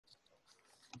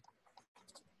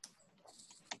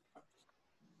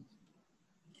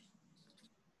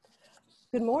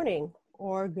Good morning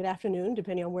or good afternoon,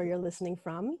 depending on where you're listening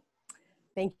from.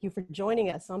 Thank you for joining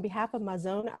us. On behalf of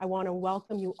MAZON, I want to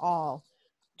welcome you all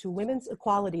to Women's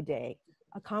Equality Day,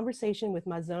 a conversation with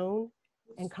MAZON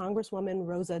and Congresswoman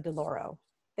Rosa DeLauro.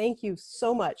 Thank you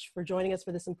so much for joining us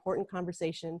for this important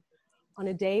conversation on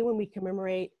a day when we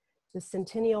commemorate the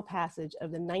centennial passage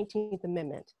of the 19th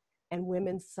Amendment and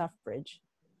women's suffrage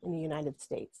in the United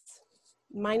States.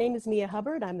 My name is Mia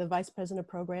Hubbard. I'm the Vice President of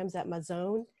Programs at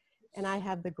MAZON, and I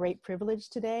have the great privilege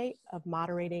today of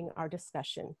moderating our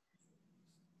discussion.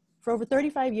 For over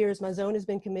 35 years, MAZON has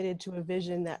been committed to a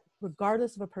vision that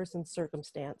regardless of a person's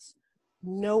circumstance,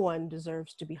 no one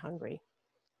deserves to be hungry.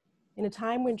 In a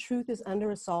time when truth is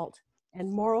under assault and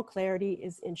moral clarity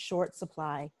is in short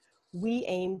supply, we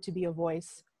aim to be a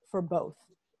voice for both,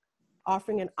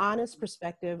 offering an honest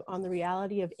perspective on the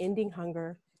reality of ending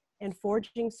hunger and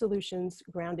forging solutions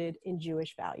grounded in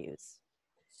Jewish values.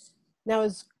 Now,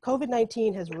 as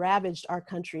COVID-19 has ravaged our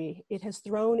country, it has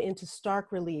thrown into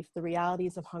stark relief the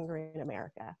realities of hunger in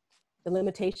America, the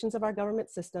limitations of our government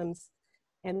systems,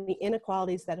 and the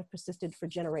inequalities that have persisted for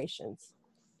generations.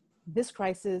 This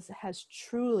crisis has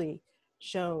truly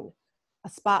shown a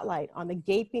spotlight on the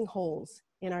gaping holes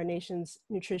in our nation's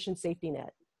nutrition safety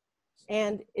net.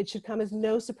 And it should come as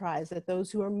no surprise that those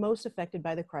who are most affected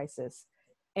by the crisis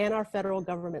and our federal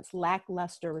government's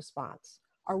lackluster response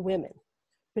are women,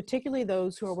 particularly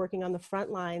those who are working on the front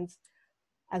lines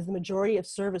as the majority of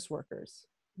service workers,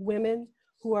 women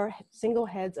who are single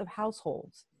heads of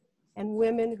households, and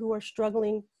women who are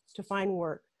struggling to find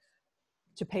work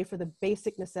to pay for the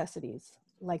basic necessities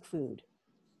like food.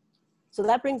 So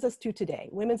that brings us to today,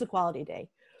 Women's Equality Day.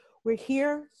 We're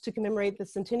here to commemorate the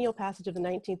centennial passage of the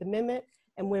 19th Amendment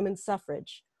and women's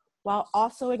suffrage, while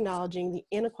also acknowledging the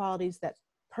inequalities that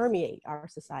permeate our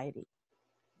society.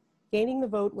 Gaining the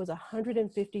vote was a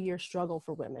 150-year struggle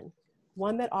for women,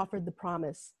 one that offered the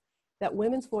promise that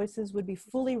women's voices would be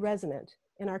fully resonant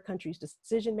in our country's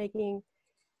decision-making,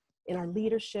 in our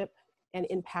leadership, and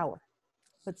in power.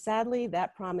 But sadly,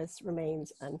 that promise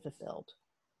remains unfulfilled.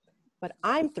 But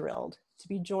I'm thrilled to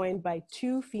be joined by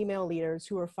two female leaders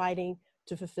who are fighting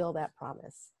to fulfill that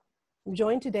promise. I'm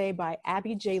joined today by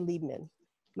Abby J. Liebman,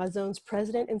 MAZON's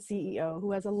president and CEO,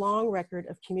 who has a long record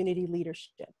of community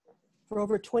leadership. For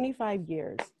over 25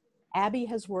 years, Abby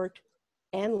has worked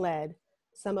and led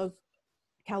some of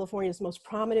California's most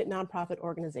prominent nonprofit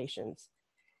organizations,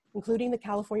 including the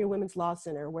California Women's Law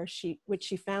Center, which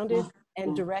she founded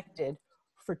and directed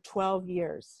for 12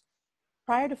 years.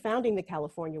 Prior to founding the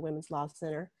California Women's Law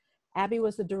Center, Abby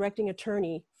was the directing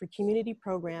attorney for community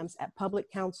programs at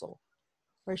Public Counsel,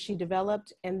 where she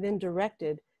developed and then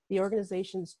directed the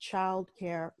organization's Child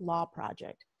Care Law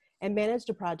Project, and managed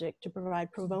a project to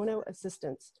provide pro bono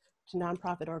assistance to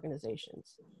nonprofit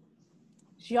organizations.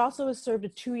 She also has served a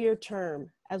 2-year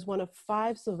term as one of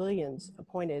 5 civilians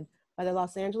appointed by the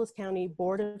Los Angeles County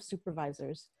Board of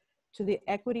Supervisors to the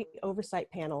Equity Oversight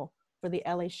Panel for the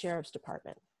LA Sheriff's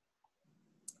Department.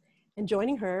 And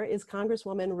joining her is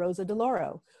Congresswoman Rosa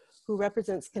DeLauro, who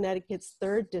represents Connecticut's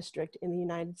 3rd District in the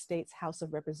United States House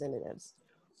of Representatives,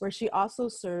 where she also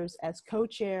serves as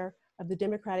co-chair of the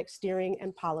Democratic Steering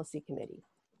and Policy Committee.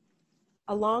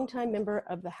 A longtime member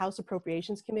of the House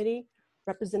Appropriations Committee,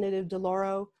 Representative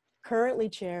DeLauro currently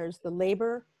chairs the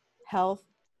Labor, Health,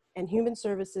 and Human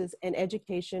Services and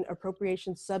Education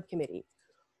Appropriations Subcommittee,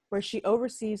 where she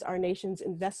oversees our nation's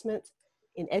investment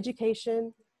in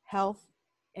education, health,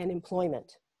 and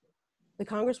employment. The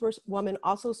Congresswoman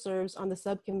also serves on the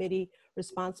subcommittee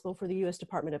responsible for the U.S.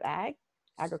 Department of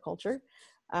Agriculture,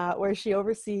 where she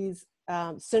oversees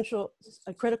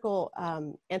critical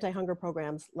anti-hunger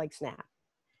programs like SNAP.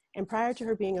 And prior to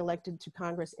her being elected to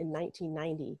Congress in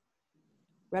 1990,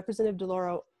 Representative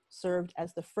DeLauro served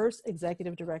as the first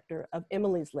executive director of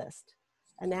Emily's List,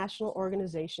 a national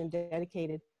organization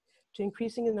dedicated to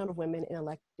increasing the number of women in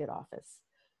elected office.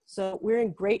 So we're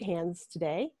in great hands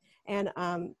today. And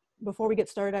before we get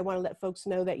started, I want to let folks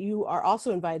know that you are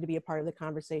also invited to be a part of the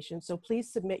conversation. So please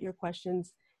submit your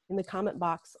questions in the comment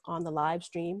box on the live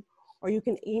stream, or you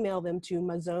can email them to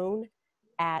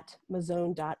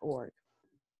mazon@mazon.org.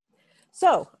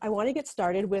 So I want to get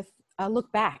started with a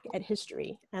look back at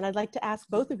history. And I'd like to ask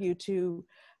both of you to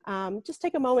just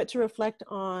take a moment to reflect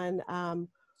on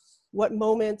what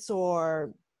moments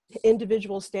or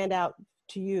individuals stand out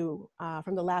to you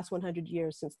from the last 100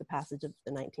 years since the passage of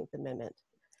the 19th Amendment.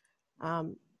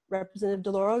 Representative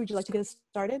DeLauro, would you like to get us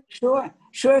started? Sure,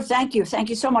 thank you. Thank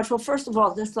you so much. Well, first of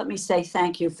all, just let me say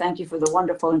thank you. Thank you for the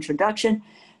wonderful introduction.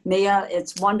 Mia,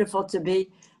 it's wonderful to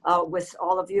be with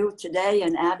all of you today,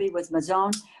 and Abby with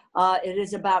MAZON. It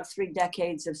is about 3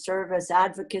 decades of service,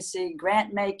 advocacy,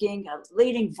 grant making,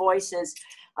 leading voices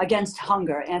against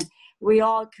hunger. And we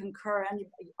all concur, and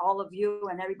all of you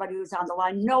and everybody who's on the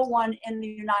line, no one in the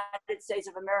United States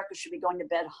of America should be going to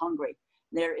bed hungry.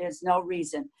 There is no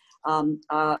reason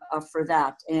for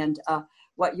that. And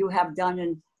what you have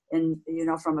done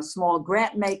from a small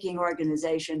grant making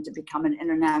organization to become an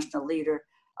international leader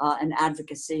in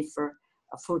advocacy for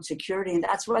food security, and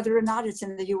that's whether or not it's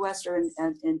in the U.S. or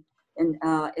in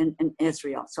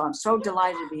Israel. So I'm so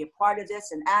delighted to be a part of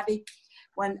this. And Abby,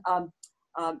 when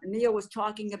Mia was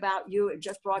talking about you, it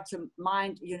just brought to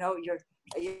mind,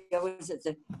 was it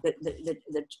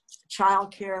the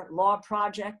Child Care Law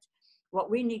Project? What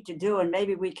we need to do, and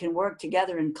maybe we can work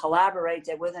together and collaborate,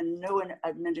 that with a new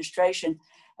administration,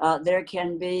 there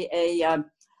can be a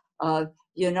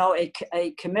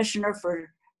commissioner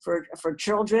for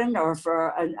children, or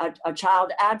for a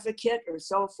child advocate, or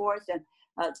so forth, and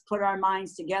put our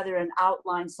minds together and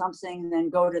outline something, and then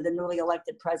go to the newly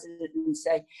elected president and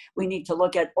say, we need to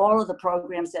look at all of the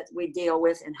programs that we deal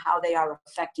with and how they are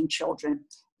affecting children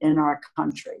in our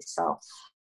country. So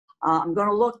I'm going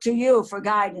to look to you for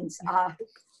guidance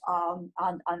on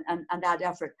that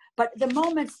effort. But the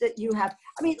moments that you have,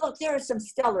 look, there are some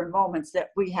stellar moments that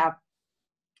we have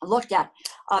looked at.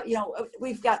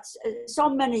 We've got so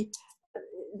many.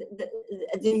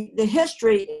 The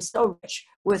history is so rich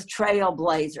with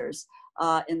trailblazers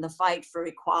in the fight for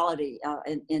equality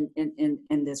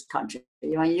in this country.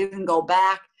 You can go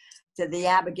back to the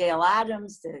Abigail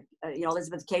Adams, to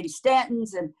Elizabeth Cady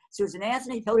Stanton's, and Susan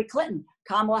Anthony, Hillary Clinton,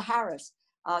 Kamala Harris,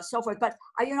 so forth. But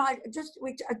I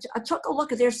took a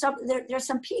look at there's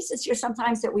some pieces here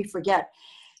sometimes that we forget.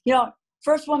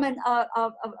 First woman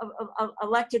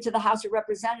elected to the House of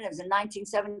Representatives in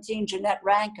 1917, Jeanette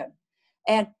Rankin.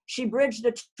 And she bridged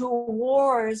the 2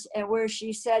 wars, and where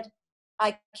she said,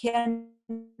 I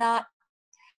cannot,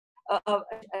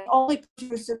 only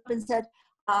and said,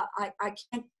 I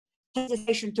can't take this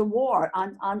nation to war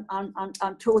on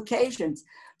 2 occasions.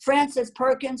 Frances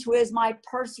Perkins, who is my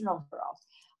personal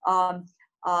hero,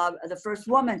 the first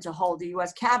woman to hold the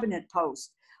U.S. cabinet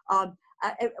post.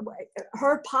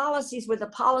 Her policies were the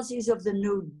policies of the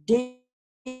New Deal,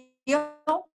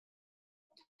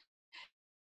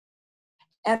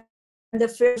 and the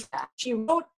first, she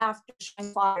wrote after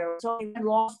fire, so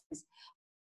lost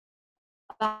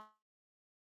about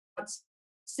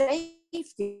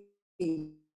safety.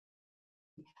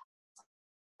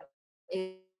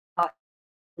 It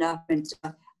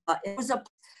was a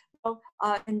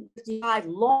in 55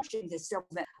 launching the civil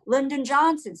event. Lyndon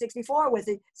Johnson, 64, with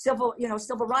the civil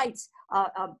rights,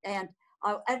 and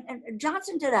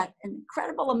Johnson did an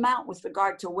incredible amount with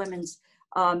regard to women's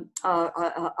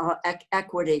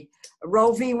equity.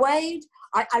 Roe v. Wade,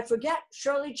 I forget,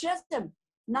 Shirley Chisholm,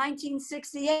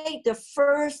 1968, the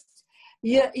first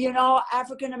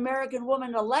African-American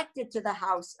woman elected to the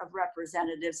House of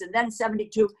Representatives. And then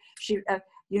 72, she,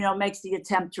 makes the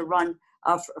attempt to run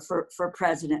for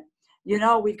president. We've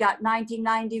got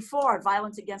 1994,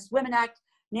 Violence Against Women Act,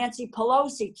 Nancy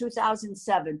Pelosi,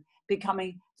 2007,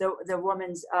 becoming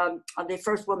the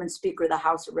first woman Speaker of the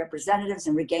House of Representatives,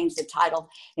 and regains the title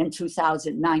in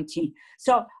 2019.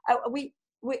 So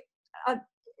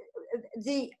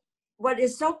what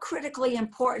is so critically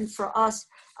important for us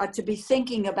to be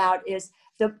thinking about is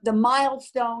the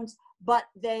milestones, but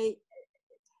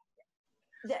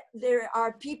there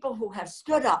are people who have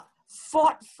stood up,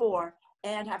 fought for,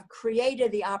 and have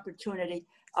created the opportunity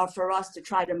for us to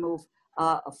try to move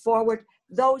forward.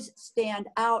 Those stand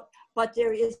out, but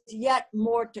there is yet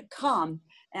more to come.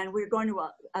 And we're going to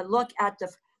look at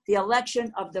the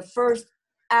election of the first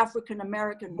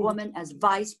African-American woman as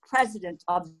vice president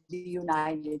of the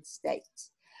United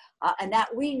States. And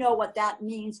that we know what that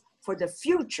means for the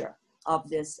future of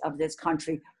this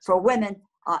country, for women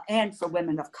and for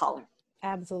women of color.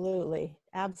 Absolutely.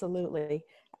 Absolutely.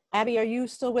 Abby, are you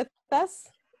still with us?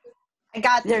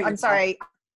 I'm sorry.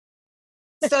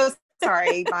 So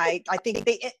sorry. I think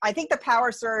the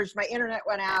power surged. My internet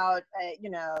went out.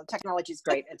 Technology is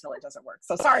great until it doesn't work.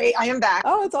 So sorry, I am back.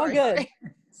 Oh, it's all good.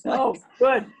 Oh,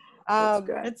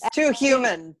 good. It's too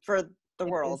human for the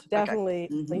world. It's definitely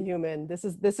human. This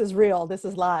is real. This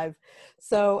is live.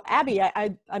 So Abby,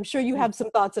 I'm sure you have some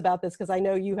thoughts about this, because I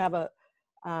know you have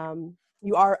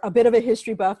you are a bit of a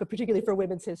history buff, but particularly for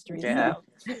women's history. Yeah.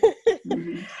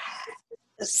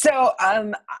 So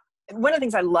one of the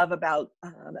things I love about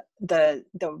the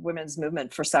women's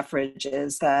movement for suffrage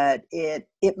is that it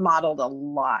modeled a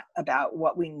lot about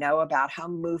what we know about how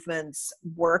movements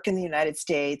work in the United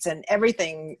States, and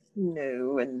everything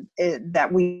new and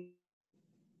that we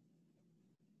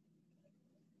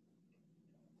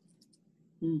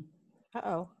Mm.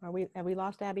 Uh-oh, have we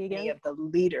lost Abby again? Many of the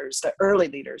leaders, the early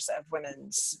leaders of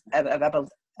women's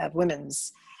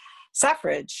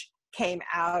suffrage came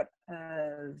out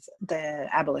of the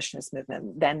abolitionist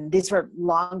movement. Then these were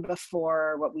long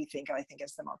before what I think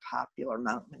is the more popular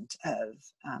moment of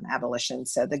abolition.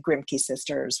 So the Grimke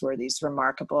sisters were these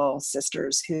remarkable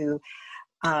sisters who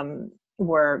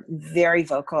were very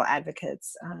vocal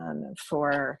advocates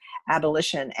for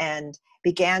abolition and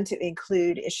began to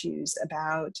include issues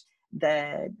about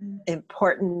the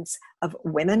importance of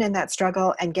women in that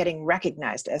struggle and getting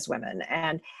recognized as women.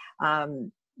 And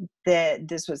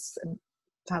this was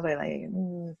probably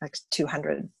like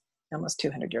 200, almost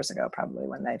 200 years ago, probably,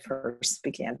 when they first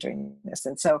began doing this.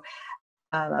 And so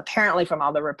apparently from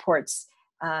all the reports,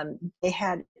 they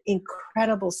had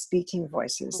incredible speaking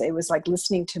voices. It was like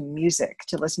listening to music,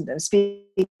 to listen to them speak.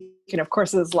 And of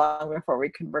course, it was long before we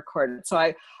could record it. So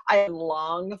I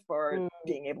long for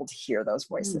being able to hear those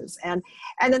voices. And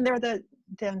then there are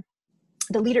the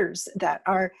leaders that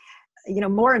are,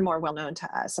 more and more well known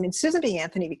to us. I mean, Susan B.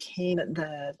 Anthony became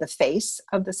the face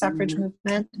of the suffrage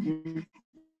movement,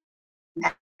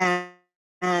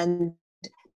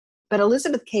 but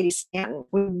Elizabeth Cady Stanton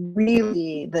was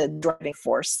really the driving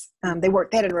force. They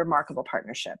had a remarkable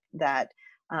partnership that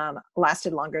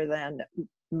lasted longer than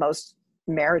most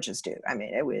marriages do. I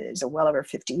mean, it was well over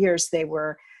 50 years. They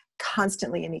were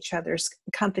constantly in each other's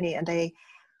company, and they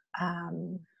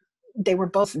were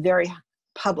both very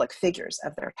public figures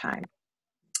of their time.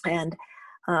 And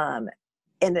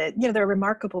there are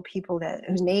remarkable people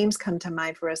whose names come to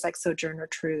mind for us, like Sojourner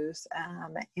Truth,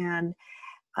 and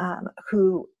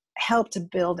who helped to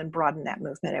build and broaden that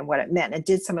movement and what it meant, and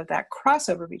did some of that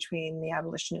crossover between the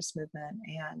abolitionist movement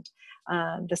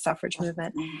and the suffrage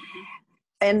movement.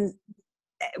 And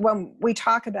when we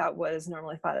talk about what is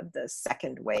normally thought of the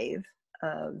second wave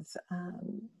of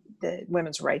the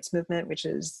women's rights movement, which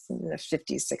is in the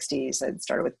 50s, 60s, it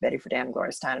started with Betty Friedan,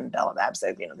 Gloria Steinem, and Bella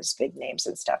Babbitt, these big names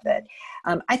and stuff. That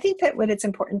I think that what it's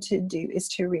important to do is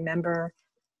to remember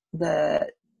the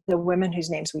women whose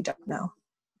names we don't know.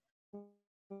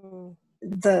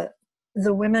 The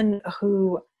women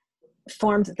who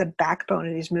formed the backbone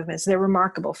of these movements. They're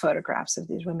remarkable photographs of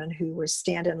these women who were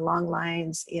stand in long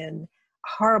lines in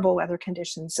horrible weather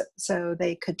conditions so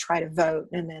they could try to vote,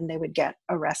 and then they would get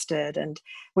arrested, and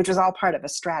which was all part of a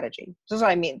strategy. This is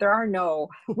what I mean.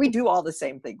 We do all the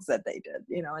same things that they did,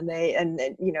 and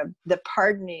the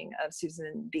pardoning of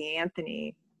Susan B.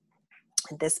 Anthony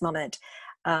at this moment,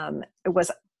 it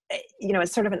was,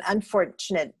 it's sort of an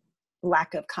unfortunate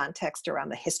lack of context around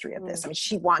the history of this. I mean,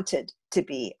 she wanted to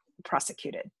be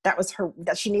prosecuted. That was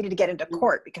that she needed to get into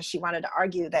court because she wanted to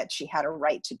argue that she had a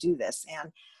right to do this.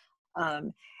 And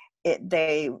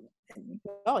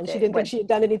she didn't think she had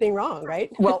done anything wrong,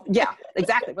 right? Well, yeah,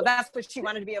 exactly. Well, that's what she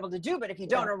wanted to be able to do. But if you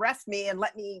don't arrest me and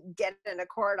let me get into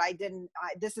court,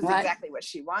 this is exactly what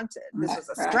she wanted. This was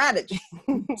a strategy.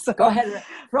 So go ahead,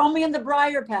 throw me in the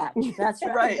briar patch. That's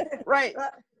right.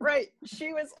 right.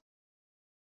 She was,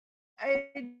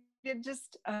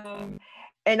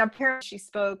 and apparently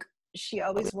she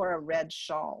always wore a red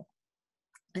shawl.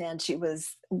 And she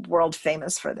was world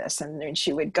famous for this. And then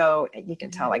she would go, you can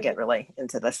tell I get really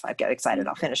into this. I get excited.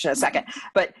 I'll finish in a second.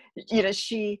 But,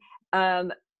 she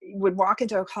would walk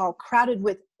into a hall crowded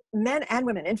with men and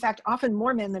women. In fact, often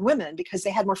more men than women, because they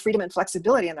had more freedom and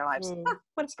flexibility in their lives.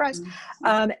 What a surprise.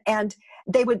 And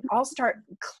they would all start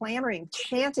clamoring,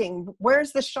 chanting,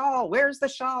 "Where's the shawl? Where's the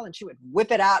shawl?" And she would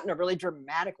whip it out in a really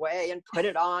dramatic way and put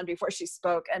it on before she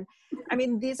spoke. And I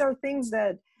mean, these are things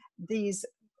that these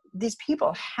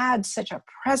people had such a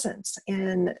presence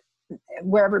in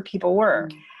wherever people were.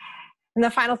 And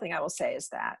the final thing I will say is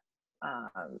that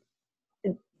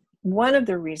one of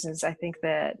the reasons I think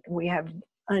that we have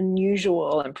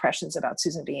unusual impressions about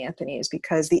Susan B. Anthony is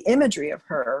because the imagery of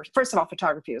her, first of all,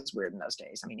 photography was weird in those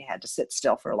days. I mean, you had to sit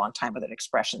still for a long time with an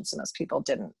expression, so most people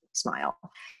didn't smile.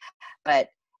 But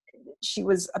she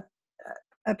was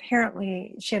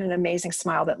apparently, she had an amazing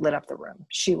smile that lit up the room.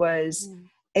 She was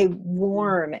a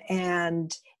warm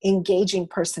and engaging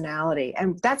personality.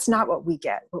 And that's not what we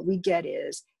get. What we get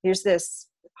is there's this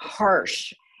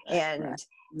harsh and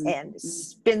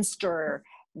spinster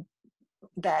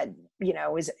that,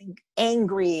 is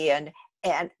angry and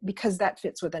because that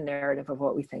fits with the narrative of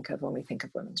what we think of when we think of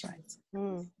women's rights.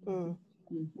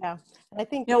 Yeah. I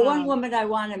think, one woman I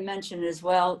want to mention as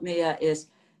well, Mia, is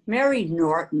Mary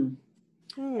Norton.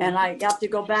 And I have to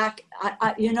go back,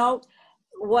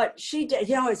 what she did,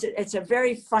 it's a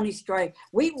very funny story.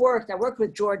 I worked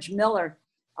with George Miller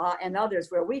and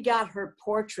others, where we got her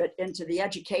portrait into the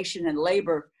Education and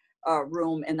Labor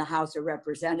room in the House of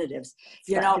Representatives.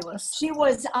 Fabulous. She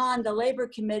was on the Labor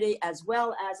Committee as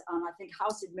well as on, I think,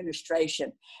 House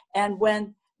Administration. And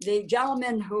when the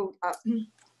gentleman who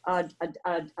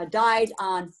died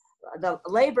on the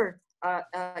Labor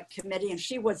Committee, and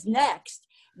she was next,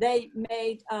 they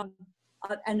made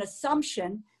an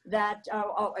assumption that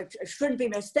it shouldn't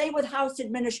be, stay with House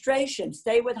Administration,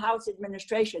 stay with House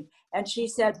Administration. And she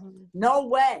said, no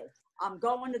way, I'm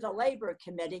going to the Labor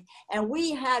Committee. And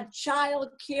we had child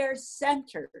care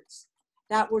centers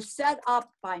that were set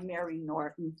up by Mary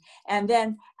Norton. And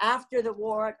then after the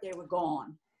war, they were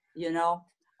gone,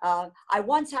 I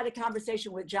once had a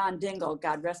conversation with John Dingell,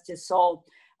 God rest his soul,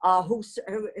 who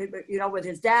with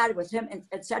his dad, with him,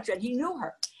 etc. And he knew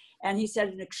her. And he said,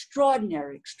 an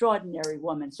extraordinary, extraordinary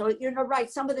woman. So you're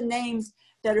right, some of the names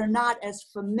that are not as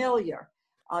familiar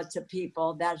to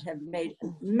people that have made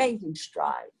amazing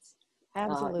strides.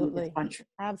 Absolutely. In the country.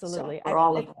 Absolutely. So for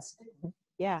all of us.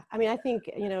 Yeah. I mean, I think,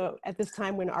 at this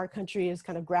time when our country is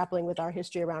kind of grappling with our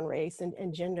history around race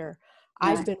and gender,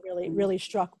 I've been really, really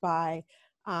struck by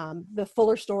the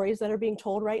fuller stories that are being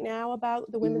told right now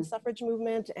about the women's suffrage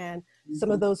movement and some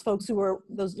of those folks who were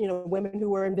women who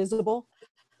were invisible.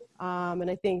 And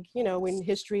I think, when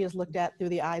history is looked at through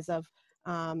the eyes of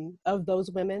those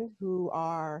women who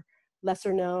are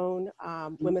lesser known,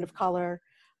 women of color,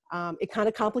 it kind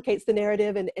of complicates the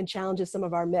narrative and challenges some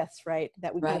of our myths, right?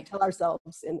 That we kind of tell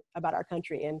ourselves about our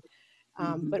country. And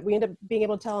but we end up being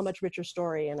able to tell a much richer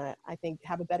story, and I think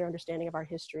have a better understanding of our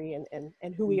history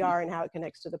and who we are and how it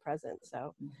connects to the present.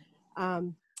 So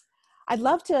I'd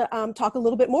love to talk a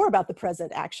little bit more about the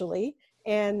present, actually,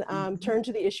 and turn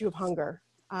to the issue of hunger.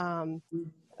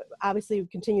 Obviously, we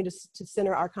continue to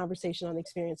center our conversation on the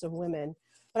experience of women,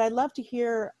 but I'd love to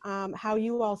hear how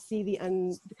you all see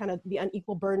the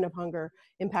unequal burden of hunger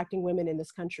impacting women in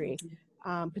this country,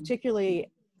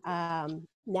 particularly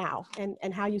now,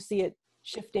 and how you see it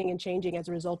shifting and changing as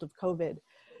a result of COVID,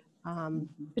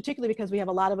 particularly because we have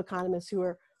a lot of economists who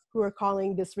are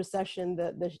calling this recession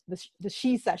the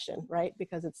she session, right?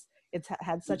 Because it's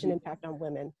had such an impact on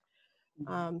women.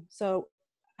 So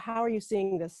how are you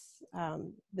seeing this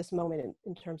this moment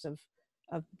in terms of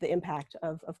the impact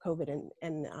of COVID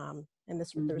and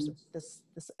this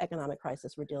economic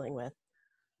crisis we're dealing with?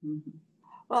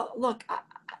 Well, look,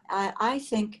 I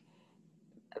think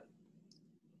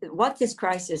what this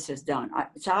crisis has done,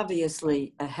 it's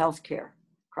obviously a healthcare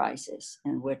crisis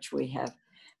in which we have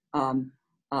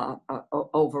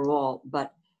overall,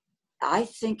 but I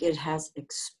think it has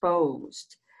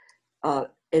exposed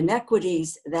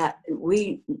inequities that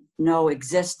we know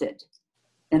existed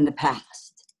in the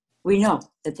past. We know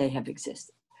that they have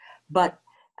existed. But,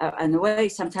 and the way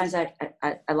sometimes I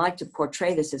like to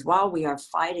portray this is while we are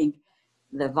fighting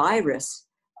the virus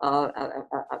on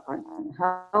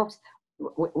health,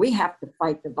 we have to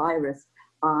fight the virus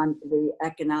on the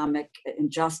economic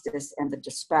injustice and the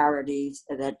disparities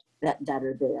that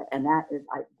are there. And that is,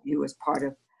 I view as part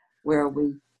of where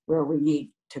we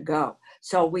need to go.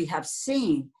 So we have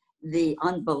seen the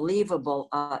unbelievable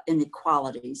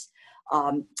inequalities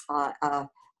and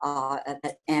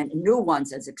new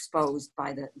ones as exposed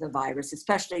by the virus,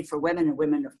 especially for women and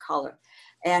women of color.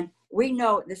 And we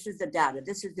know, this is the data,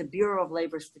 this is the Bureau of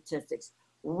Labor Statistics,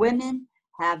 women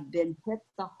have been hit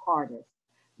the hardest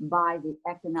by the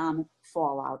economic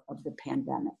fallout of the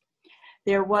pandemic.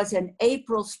 There was an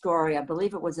April story, I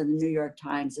believe it was in the New York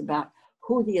Times, about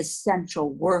who the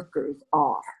essential workers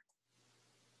are.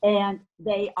 And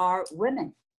they are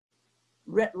women,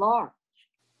 writ large.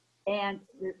 And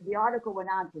the article went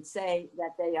on to say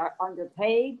that they are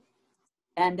underpaid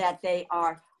and that they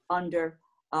are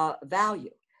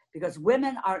undervalued because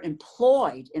women are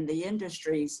employed in the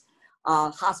industries,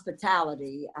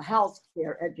 hospitality,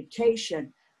 healthcare,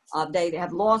 education. They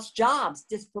have lost jobs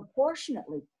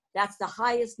disproportionately. That's the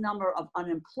highest number of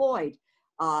unemployed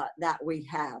that we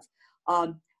have.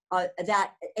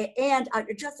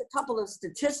 Just a couple of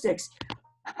statistics.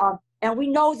 And we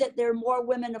know that there are more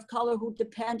women of color who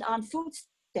depend on food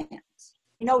stamps.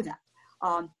 We know that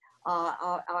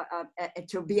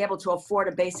to be able to afford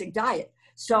a basic diet.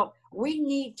 So we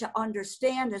need to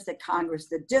understand as the Congress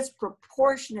the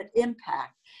disproportionate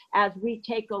impact as we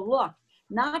take a look,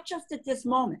 not just at this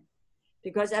moment,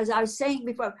 because as I was saying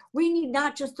before, we need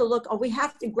not just to look, we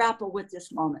have to grapple with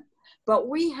this moment, but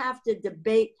we have to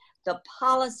debate the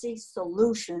policy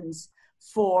solutions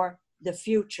for the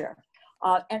future.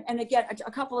 And again,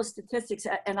 a couple of statistics,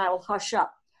 and I will hush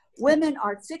up. Women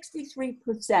are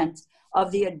 63%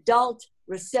 of the adult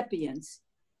recipients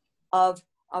of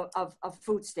of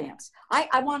food stamps.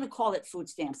 I want to call it food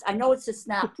stamps. I know it's a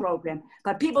SNAP program,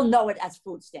 but people know it as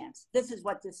food stamps. This is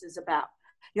what this is about.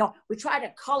 You know, we try to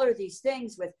color these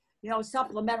things with, you know,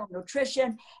 supplemental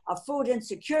nutrition, food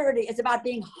insecurity. It's about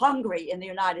being hungry in the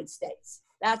United States.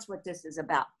 That's what this is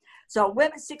about. So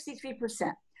women,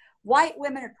 63%. White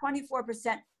women are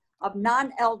 24% of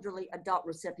non-elderly adult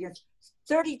recipients,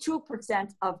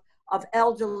 32% of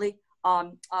elderly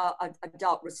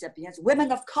adult recipients.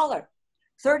 Women of color,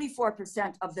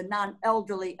 34% of the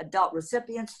non-elderly adult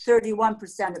recipients,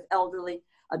 31% of elderly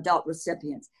adult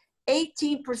recipients.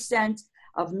 18%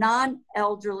 of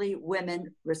non-elderly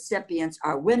women recipients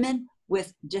are women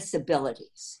with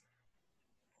disabilities.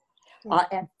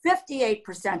 And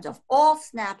 58% of all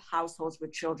SNAP households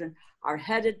with children are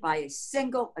headed by a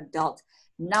single adult,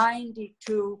 92%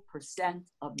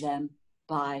 of them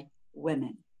by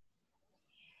women.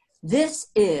 This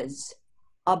is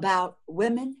about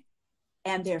women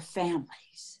and their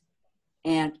families.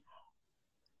 And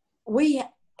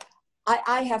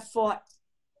I have fought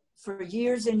for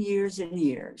years and years and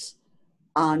years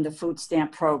on the food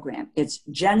stamp program. Its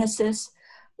genesis,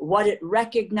 what it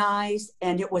recognized,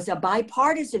 and it was a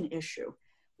bipartisan issue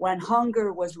when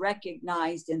hunger was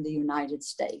recognized in the United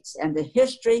States, and the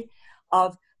history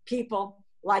of people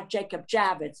like Jacob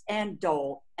Javits and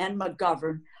Dole and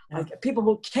McGovern, people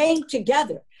who came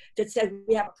together that said,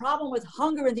 we have a problem with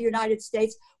hunger in the United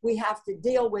States, we have to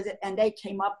deal with it, and they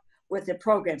came up with the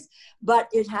programs. But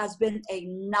it has been a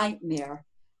nightmare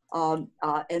in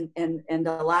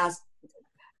the last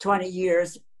 20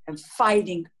 years of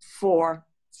fighting for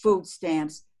food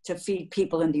stamps to feed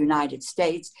people in the United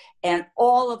States. And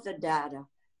all of the data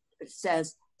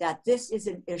says that this is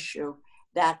an issue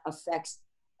that affects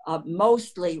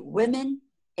mostly women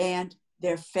and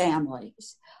their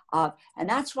families. And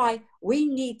that's why we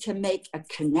need to make a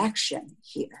connection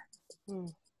here.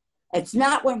 It's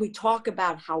not when we talk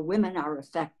about how women are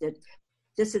affected,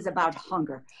 this is about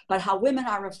hunger, but how women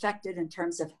are affected in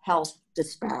terms of health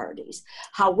disparities,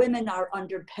 how women are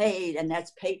underpaid, and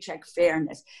that's paycheck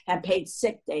fairness, and paid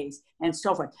sick days, and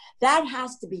so forth. That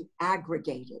has to be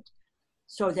aggregated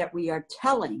so that we are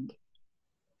telling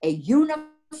a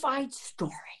unified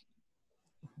story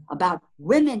about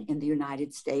women in the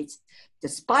United States,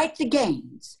 despite the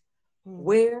gains,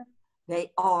 where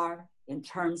they are in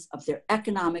terms of their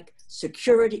economic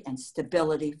security and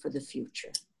stability for the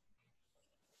future.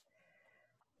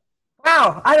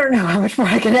 Wow, I don't know how much more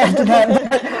I can add to that.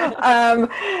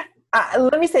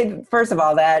 Let me say, first of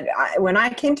all, that when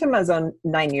I came to MAZON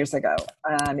 9 years ago,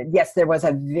 yes, there was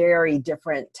a very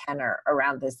different tenor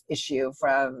around this issue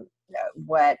from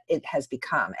what it has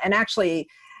become. And actually,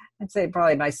 I'd say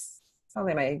probably my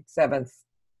 7th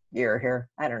year here.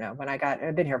 I don't know,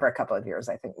 I've been here for a couple of years,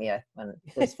 I think, Mia, when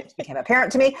this became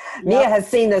apparent to me. Yep. Mia has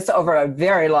seen this over a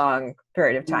very long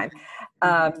period of time.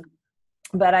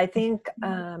 But I think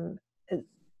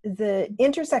the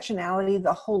intersectionality,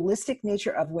 the holistic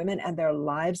nature of women and their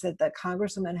lives that the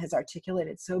Congresswoman has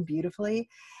articulated so beautifully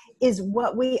is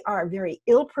what we are very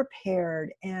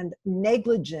ill-prepared and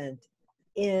negligent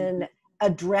in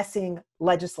addressing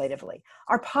legislatively.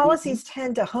 Our policies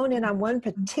tend to hone in on one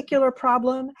particular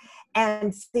problem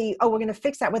and see, oh, we're going to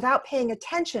fix that without paying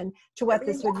attention to what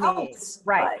this would mean.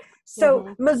 Right.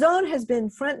 So MAZON has been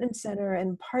front and center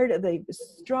and part of the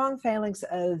strong phalanx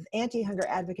of anti-hunger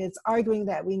advocates arguing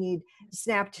that we need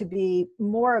SNAP to be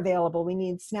more available. We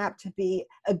need SNAP to be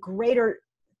a greater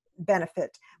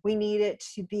benefit. We need it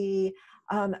to be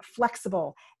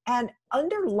flexible. And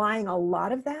underlying a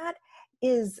lot of that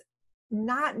is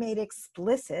not made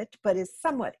explicit, but is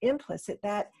somewhat implicit,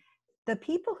 that the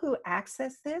people who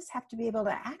access this have to be able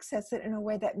to access it in a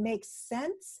way that makes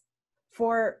sense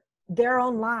for their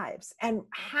own lives and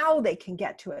how they can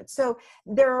get to it. So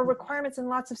there are requirements in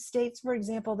lots of states, for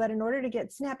example, that in order to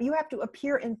get SNAP, you have to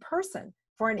appear in person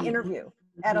for an interview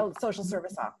at a social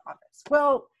service office.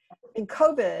 Well, in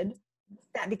COVID,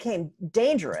 that became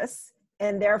dangerous,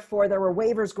 and therefore there were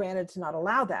waivers granted to not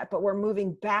allow that, but we're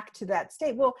moving back to that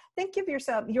state. Well, think of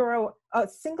yourself, you're a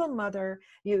single mother,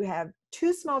 you have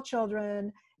 2 small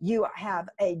children, you have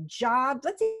a job,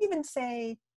 let's even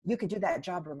say you could do that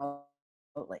job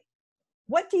remotely.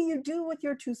 What do you do with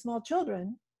your 2 small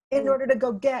children in order to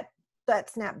go get that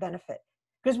SNAP benefit?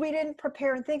 Because we didn't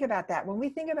prepare and think about that. When we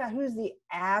think about who's the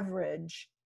average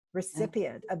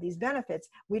recipient of these benefits,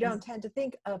 we don't tend to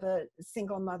think of a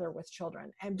single mother with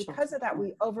children. And because of that,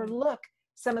 we overlook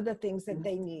some of the things that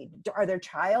they need. Are there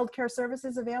child care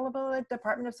services available at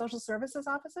Department of Social Services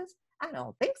offices? I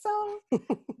don't think so.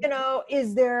 You know,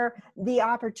 is there the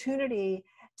opportunity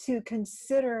to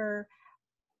consider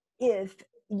if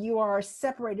you are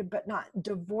separated but not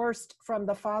divorced from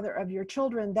the father of your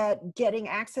children, that getting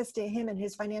access to him and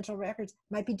his financial records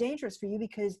might be dangerous for you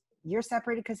because you're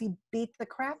separated because he beat the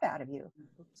crap out of you.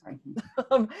 Sorry.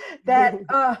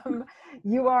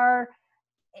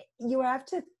 You have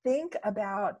to think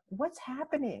about what's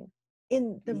happening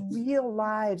in the real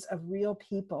lives of real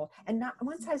people, and not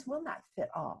one size will not fit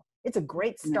all. It's a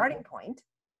great starting point,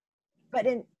 but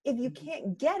if you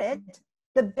can't get it,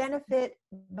 the benefit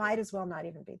might as well not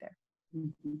even be there.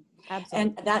 Mm-hmm.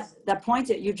 Absolutely. And that point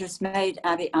that you just made,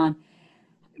 Abby, on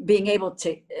being able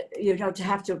to, to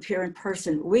have to appear in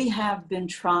person, we have been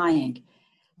trying,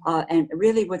 and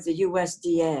really with the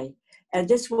USDA, and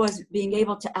this was being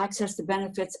able to access the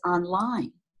benefits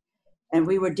online. And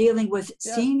we were dealing with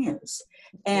seniors,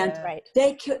 and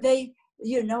they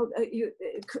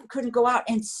couldn't go out,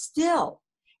 and still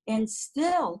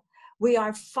we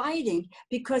are fighting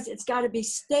because it's got to be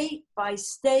state by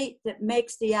state that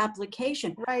makes the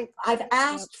application. Right. I've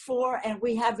asked for, and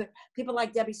we have people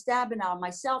like Debbie Stabenow,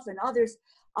 myself, and others.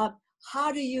 How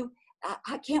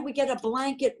can't we get a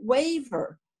blanket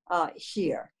waiver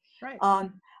here? Right.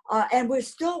 And we're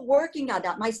still working on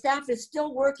that. My staff is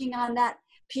still working on that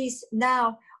piece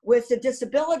now with the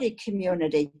disability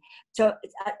community. So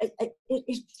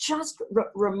it's just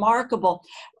remarkable.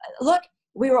 Look,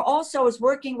 we were also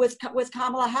working with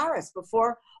Kamala Harris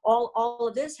before all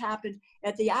of this happened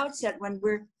at the outset, when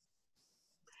we're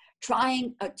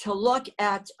trying to look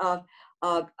at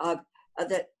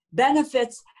the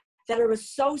benefits that are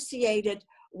associated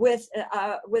with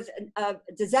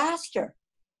disaster.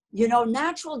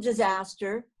 Natural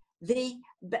disaster,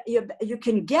 you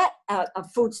can get a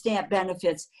food stamp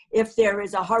benefits if there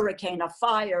is a hurricane, a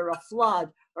fire, a flood,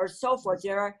 or so forth.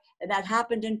 That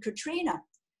happened in Katrina.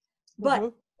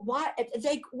 But why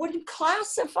they wouldn't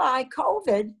classify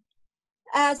COVID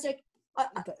as a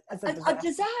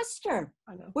disaster,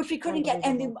 which we couldn't get.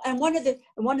 And one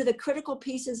of the critical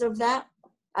pieces of that,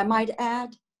 I might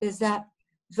add, is that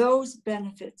those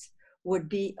benefits would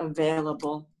be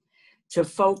available to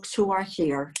folks who are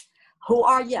here, who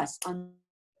are, yes,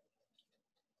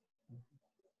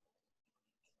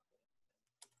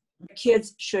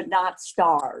 kids should not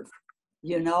starve,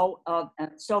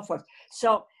 and so forth.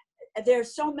 So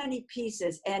there's so many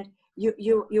pieces, and you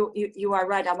are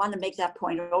right. I want to make that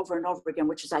point over and over again,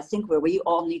 which is, I think, where we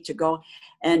all need to go,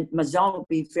 and MAZON will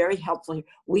be very helpful.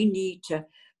 We need to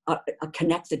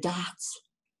connect the dots.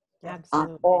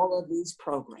 Absolutely. On all of these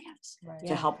programs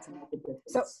to help to make a difference.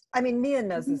 So, Mia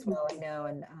knows this well, I know,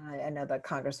 and I know that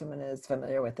Congresswoman is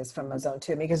familiar with this from MAZON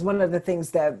too, because one of the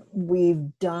things that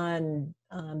we've done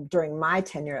during my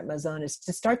tenure at MAZON is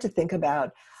to start to think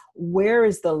about where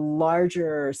is the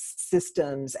larger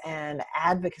systems and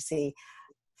advocacy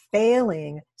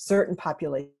failing certain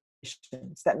populations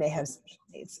that may have special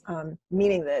needs,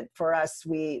 meaning that for us,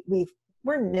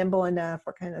 we're nimble enough,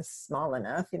 we're kind of small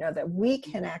enough, that we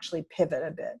can actually pivot a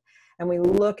bit. And we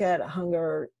look at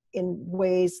hunger in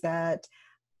ways that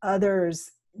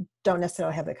others don't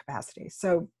necessarily have the capacity.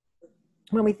 So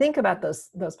when we think about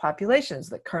those populations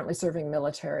that currently serving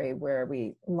military, where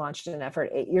we launched an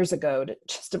effort 8 years ago to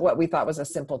just what we thought was a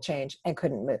simple change and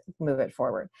couldn't move it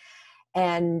forward.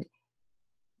 And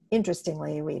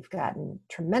interestingly, we've gotten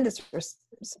tremendous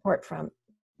support from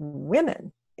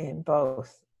women in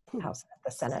both House and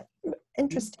the Senate.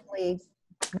 Interestingly,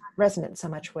 not resonant so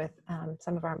much with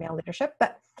some of our male leadership,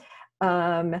 but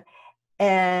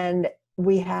and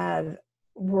we have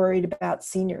worried about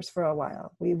seniors for a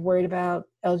while. We've worried about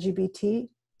LGBT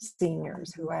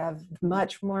seniors who have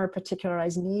much more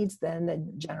particularized needs than the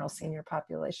general senior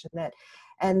population,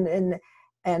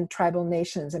 and tribal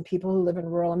nations and people who live in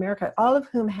rural America, all of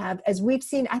whom have, as we've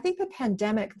seen, I think the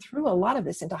pandemic threw a lot of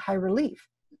this into high relief.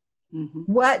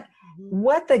 What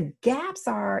the gaps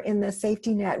are in the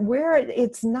safety net, where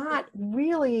it's not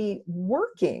really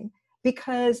working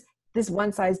because this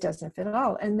one size doesn't fit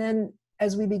all. And then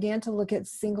as we began to look at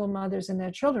single mothers and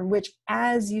their children, which,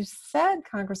 as you said,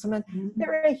 Congresswoman,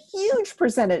 they're a huge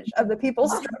percentage of the people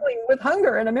struggling with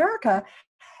hunger in America.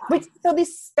 So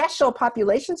these special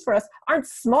populations for us aren't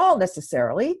small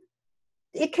necessarily.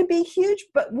 It could be huge,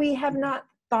 but we have not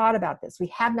thought about this. We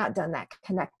have not done that,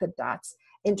 connect the dots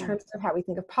in terms of how we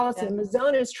think of policy. And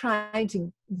MAZON is trying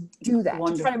to do that,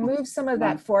 to try to move some of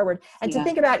that forward, and to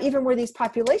think about even where these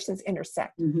populations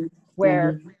intersect,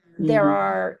 where there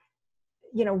are,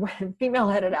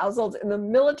 female-headed households in the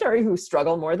military who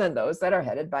struggle more than those that are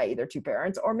headed by either two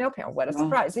parents or male parent. What a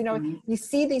surprise. You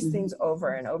see these things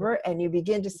over and over, and you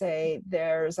begin to say,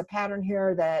 there's a pattern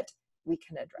here that we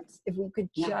can address. If we could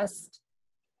just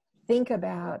think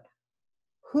about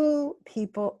who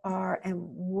people are and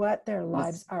what their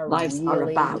lives are lives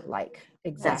really are about. like.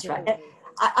 That's Exactly. right.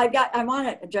 I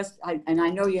want to just, and I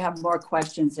know you have more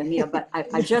questions, Amia, but I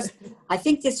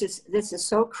think this is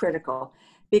so critical,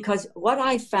 because what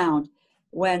I found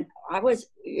when I was,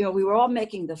 we were all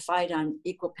making the fight on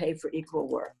equal pay for equal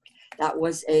work. That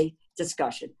was a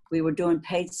discussion. We were doing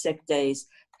paid sick days,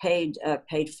 paid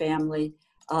family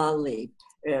leave,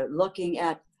 looking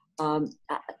at,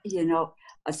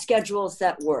 schedules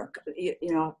that work,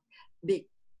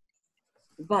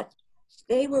 but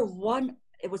they were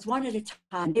it was one at a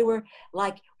time. They were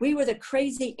like, we were the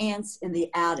crazy ants in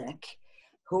the attic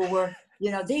who were,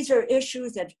 these are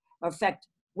issues that affect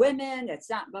women. It's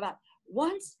not about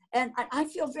once. And I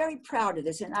feel very proud of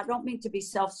this. And I don't mean to be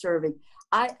self-serving.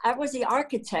 I was the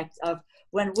architect of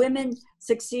when women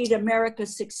succeed, America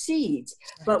succeeds.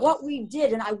 But what we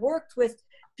did, and I worked with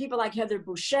people like Heather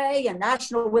Boucher and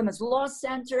National Women's Law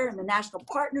Center and the National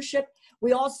Partnership.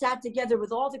 We all sat together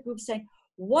with all the groups saying,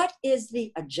 what is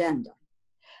the agenda?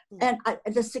 And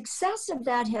the success of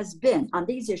that has been on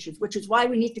these issues, which is why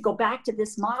we need to go back to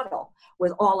this model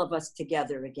with all of us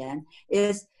together again,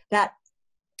 is that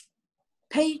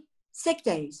paid sick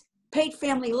days, paid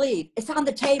family leave, it's on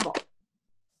the table.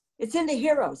 It's in the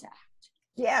HEROES Act.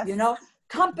 Yes.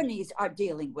 Companies are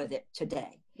dealing with it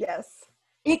today. Yes.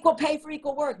 Equal pay for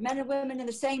equal work. Men and women in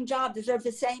the same job deserve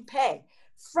the same pay.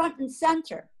 Front and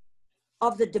center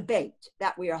of the debate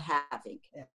that we are having.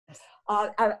 Yes.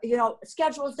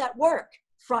 Schedules that work,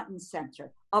 front and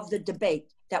center of the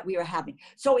debate that we are having.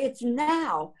 So it's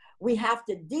now we have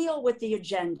to deal with the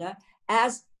agenda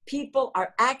as people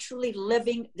are actually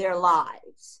living their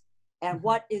lives and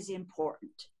what is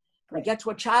important. When we get to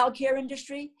a childcare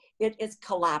industry, it is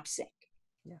collapsing.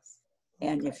 Yes.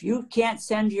 And if you can't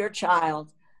send your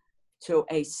child to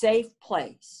a safe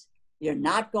place, you're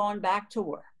not going back to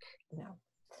work. No.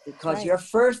 Because your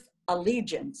first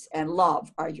allegiance and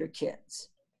love are your kids.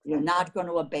 You're not going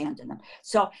to abandon them.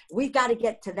 So we've got to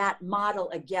get to that model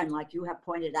again, like you have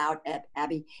pointed out,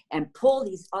 Abby, and pull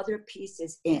these other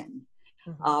pieces in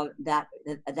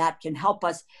that can help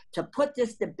us to put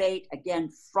this debate again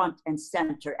front and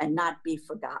center and not be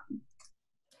forgotten.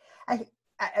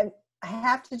 I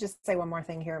have to just say one more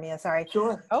thing here, Mia. Sorry.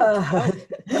 Sure.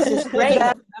 This is great.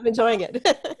 I'm enjoying it.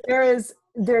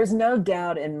 There's no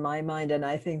doubt in my mind, and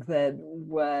I think that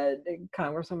what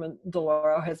Congresswoman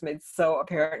DeLauro has made so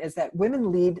apparent is that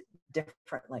women lead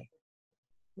differently.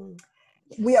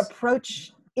 Yes. We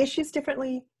approach issues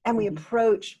differently, and we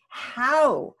approach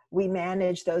how we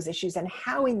manage those issues and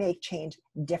how we make change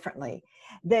differently.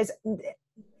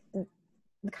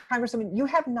 Congresswoman, you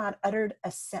have not uttered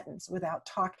a sentence without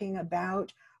talking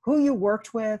about who you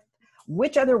worked with,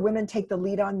 which other women take the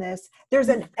lead on this. There's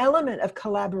an element of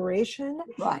collaboration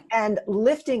and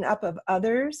lifting up of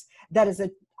others that is a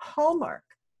hallmark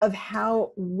of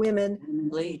how women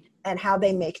lead and how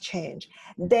they make change.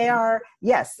 They are,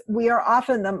 yes, we are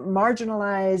often the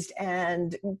marginalized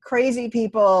and crazy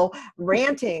people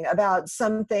ranting about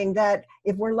something that,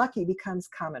 if we're lucky, becomes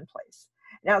commonplace.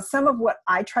 Now, some of what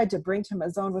I tried to bring to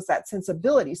MAZON was that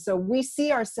sensibility. So we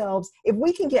see ourselves, if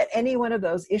we can get any one of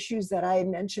those issues that I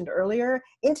mentioned earlier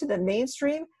into the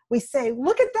mainstream, we say,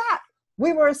 look at that.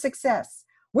 We were a success.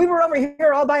 We were over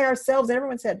here all by ourselves and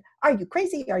everyone said, are you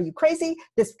crazy? Are you crazy?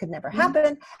 This could never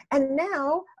happen. And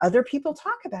now other people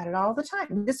talk about it all the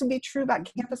time. This would be true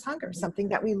about campus hunger, something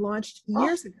that we launched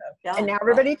years ago. And now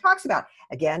everybody talks about,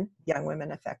 again, young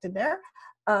women affected there.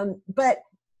 But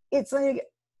it's like,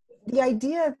 the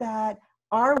idea that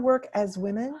our work as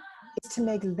women is to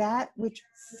make that which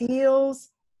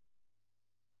feels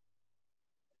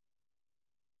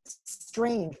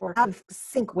strange or out of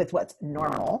sync with what's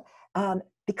normal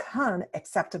become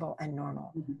acceptable and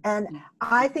normal. And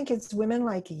I think it's women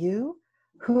like you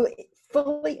who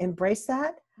fully embrace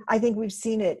that. I think we've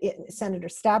seen it in Senator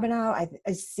Stabenow.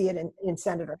 I see it in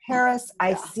Senator Harris.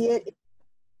 I see it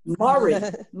Murray,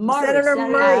 Senator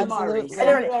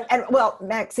Murray, and well,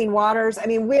 Maxine Waters. I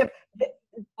mean, we have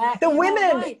the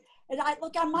women. Right. And I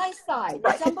look on my side;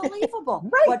 it's unbelievable.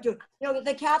 What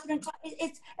the Catherine?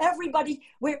 It's everybody.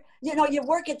 You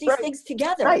work at these things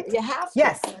together. Right. You have to.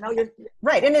 Yes.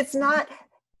 Right. And it's not.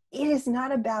 It is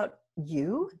not about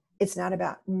you. It's not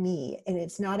about me, and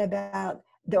it's not about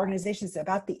the organization. It's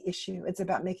about the issue. It's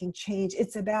about making change.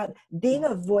 It's about being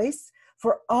a voice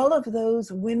for all of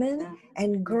those women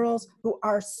and girls who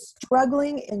are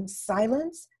struggling in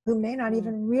silence, who may not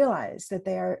even realize that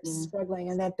they are struggling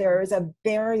and that there is a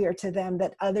barrier to them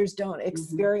that others don't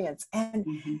experience. And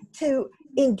to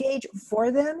engage for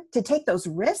them, to take those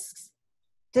risks,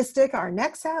 to stick our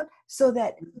necks out so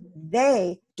that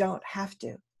they don't have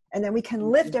to. and then we can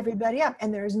lift everybody up.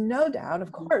 And there's no doubt,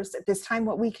 of course, at this time,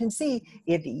 what we can see,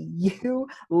 if you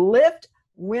lift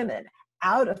women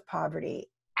out of poverty,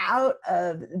 out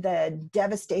of the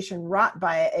devastation wrought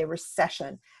by a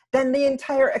recession, then the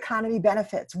entire economy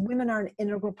benefits. Women are an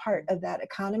integral part of that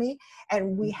economy,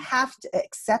 and we have to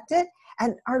accept it,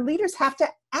 and our leaders have to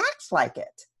act like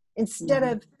it instead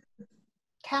of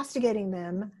castigating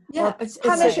them or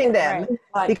punishing them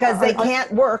because they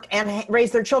can't work and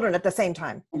raise their children at the same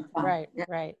time. Right.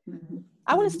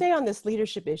 I want to stay on this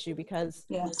leadership issue because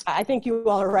I think you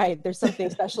all are right. There's something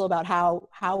special about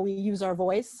how we use our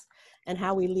voice and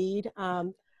how we lead.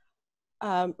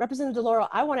 Representative DeLauro,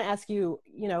 I want to ask you,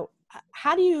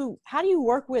 how do you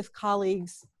work with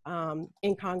colleagues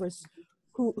in Congress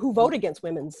who vote against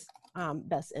women's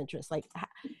best interests? Like,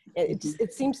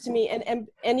 it seems to me,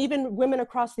 and even women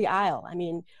across the aisle. I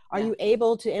mean, are you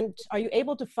able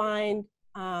to find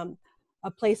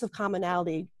a place of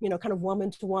commonality, kind of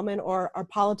woman to woman, or are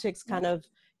politics kind of,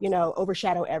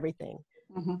 overshadow everything?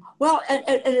 Well,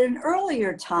 at an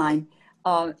earlier time,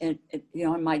 in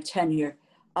my tenure,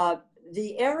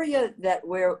 the area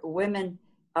where women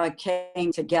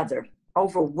came together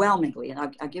overwhelmingly, and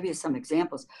I'll give you some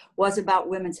examples, was about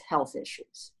women's health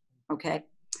issues. Okay,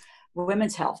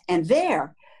 women's health, and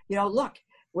there, look,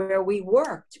 where we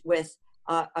worked with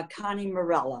Connie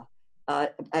Morella,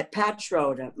 Pat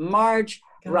Schroeder, Marge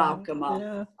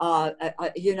Raukema,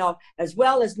 as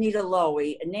well as Nita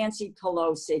Lowey, Nancy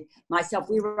Pelosi, myself.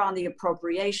 We were on the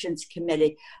Appropriations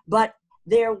Committee, but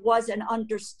there was an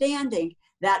understanding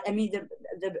that,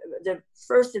 the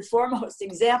first and foremost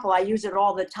example, I use it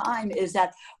all the time, is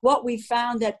that what we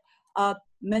found that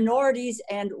minorities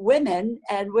and women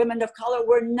of color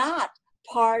were not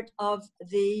part of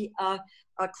the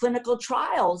clinical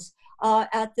trials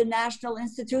at the National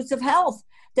Institutes of Health,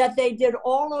 that they did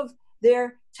all of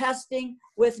their testing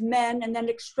with men and then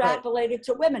extrapolated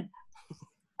to women.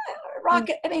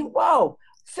 Whoa,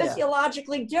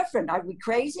 physiologically different. Are we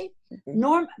crazy?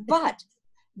 But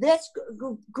this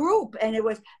group, and it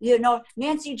was,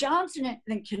 Nancy Johnson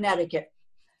in Connecticut,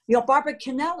 Barbara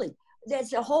Kennelly,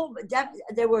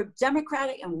 there were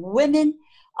Democratic and women,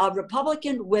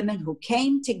 Republican women who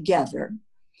came together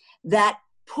that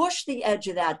pushed the edge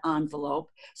of that envelope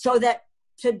so that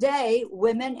today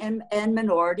women and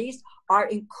minorities are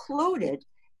included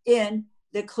in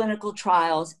the clinical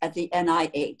trials at the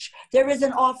NIH. There is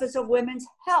an Office of Women's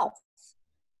Health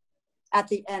at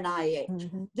the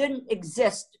NIH. Didn't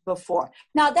exist before.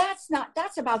 Now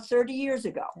that's about 30 years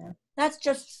ago. That's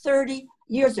just 30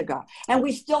 years ago. And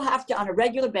we still have to, on a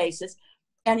regular basis,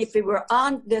 and if we were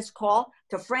on this call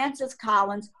to Francis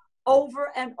Collins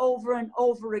over and over and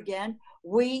over again,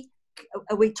 we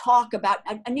talk about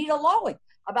Anita Lowey,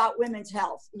 about women's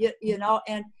health,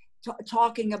 and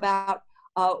talking about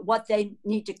what they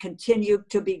need to continue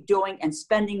to be doing and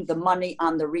spending the money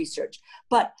on the research.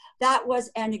 But that was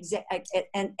an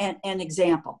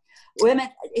example. Women,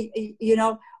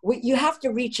 you have to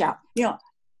reach out.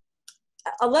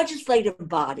 A legislative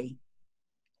body,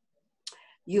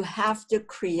 you have to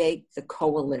create the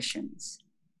coalitions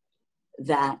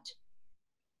that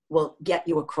will get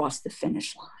you across the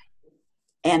finish line.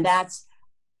 And that's,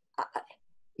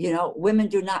 women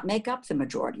do not make up the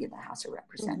majority of the House of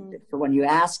Representatives. So when you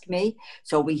ask me,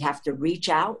 so we have to reach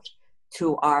out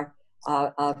to our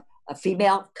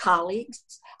female colleagues.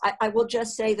 I will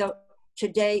just say, though,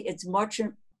 today it's much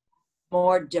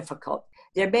more difficult.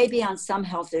 There may be on some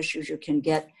health issues you can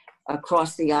get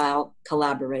across the aisle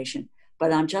collaboration,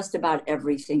 but on just about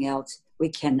everything else, we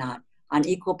cannot. On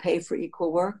equal pay for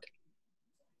equal work,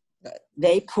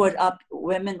 they put up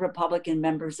women Republican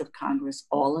members of Congress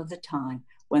all of the time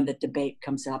when the debate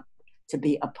comes up to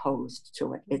be opposed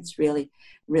to it. It's really,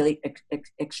 really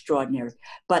extraordinary.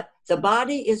 But the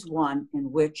body is one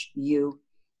in which you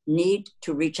need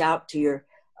to reach out to your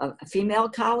female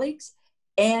colleagues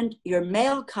and your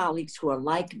male colleagues who are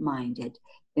like-minded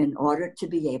in order to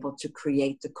be able to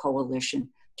create the coalition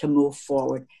to move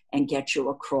forward and get you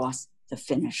across the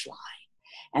finish line.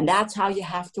 And that's how you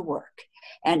have to work.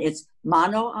 And it's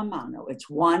mano a mano. It's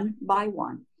one by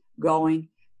one going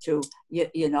to,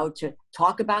 to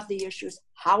talk about the issues,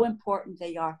 how important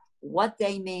they are, what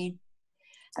they mean.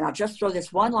 And I'll just throw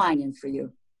this one line in for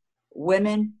you.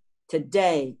 Women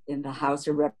today in the House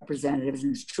of Representatives,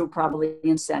 and it's true probably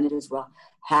in Senate as well,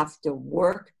 have to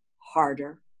work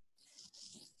harder,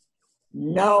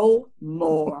 know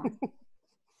more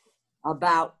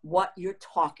about what you're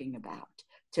talking about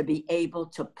to be able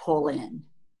to pull in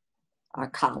our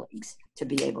colleagues to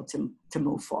be able to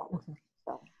move forward.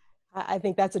 So. I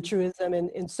think that's a truism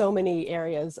in so many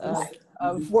areas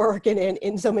of work and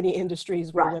in so many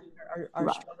industries where Right. women are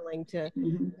Right. struggling to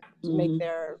Mm-hmm. make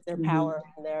their power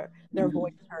and their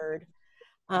voice heard.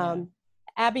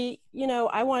 Abby,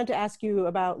 I wanted to ask you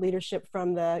about leadership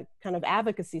from the kind of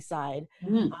advocacy side.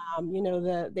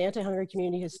 The anti-hunger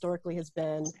community historically has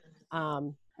been a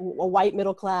white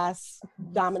middle class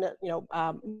dominant,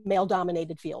 male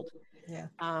dominated field.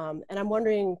 And I'm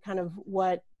wondering kind of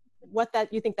what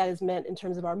that you think that has meant in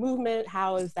terms of our movement.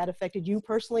 How has that affected you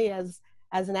personally as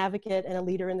an advocate and a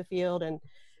leader in the field? And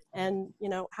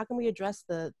how can we address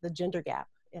the gender gap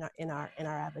in our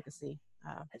advocacy?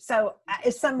 So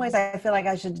in some ways, I feel like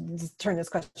I should just turn this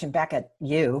question back at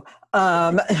you.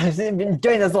 I've been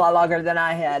doing this a lot longer than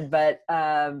I had, but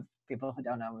people who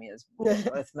don't know me is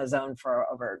with MAZON for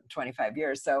over 25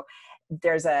 years. So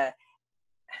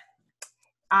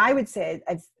I would say,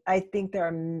 I think there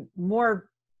are more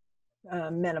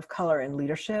men of color in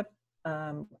leadership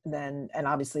and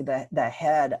obviously the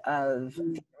head of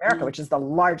America, which is the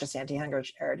largest anti-hunger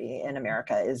charity in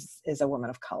America, is a woman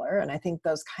of color. And I think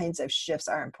those kinds of shifts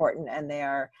are important, and they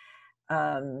are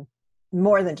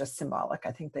more than just symbolic.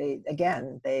 I think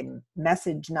they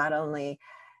message not only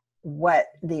what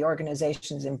the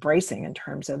organization is embracing in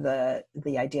terms of the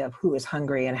idea of who is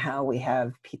hungry and how we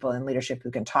have people in leadership who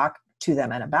can talk to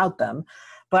them and about them,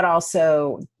 but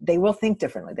also they will think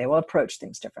differently. They will approach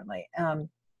things differently.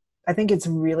 I think it's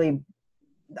really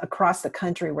across the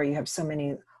country where you have so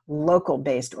many local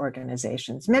based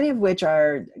organizations, many of which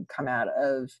come out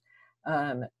of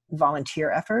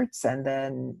volunteer efforts, and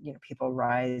then people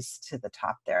rise to the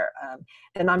top there.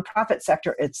 The nonprofit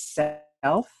sector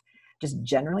itself just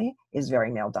generally is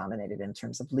very male dominated in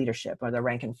terms of leadership, or the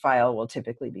rank and file will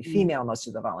typically be female. Most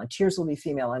of the volunteers will be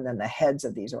female, and then the heads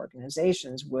of these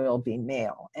organizations will be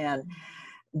male. And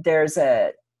there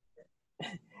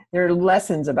are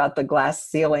lessons about the glass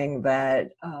ceiling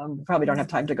that we probably don't have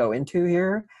time to go into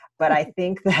here, but I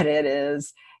think that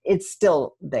it's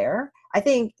still there. I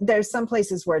think there's some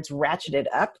places where it's ratcheted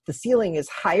up. The ceiling is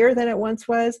higher than it once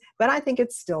was, but I think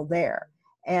it's still there.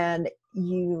 And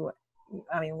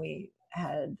we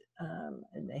had,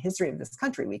 in the history of this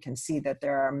country, we can see that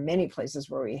there are many places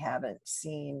where we haven't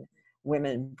seen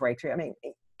women break through. I mean,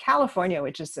 California,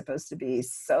 which is supposed to be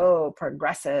so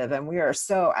progressive, and we are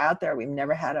so out there, we've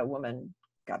never had a woman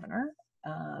governor.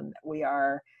 We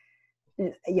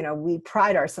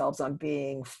pride ourselves on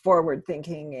being forward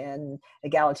thinking and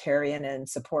egalitarian and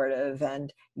supportive,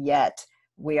 and yet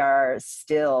we are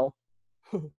still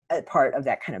a part of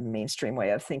that kind of mainstream way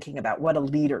of thinking about what a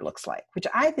leader looks like, which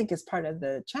I think is part of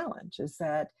the challenge, is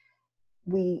that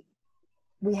we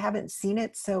haven't seen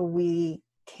it, so we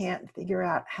can't figure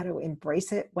out how to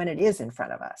embrace it when it is in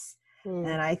front of us.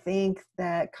 And I think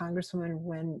that, Congresswoman,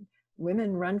 when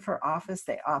women run for office,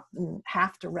 they often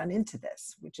have to run into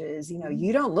this, which is,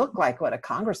 you don't look like what a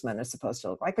congressman is supposed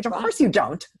to look like, which of course you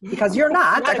don't, because you're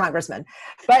not a congressman.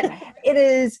 But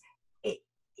it's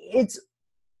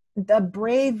the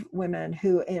brave women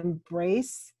who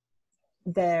embrace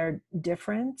their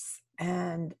difference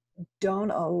and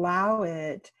don't allow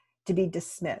it to be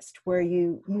dismissed, where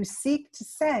you seek to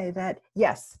say that,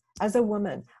 yes, as a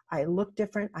woman, I look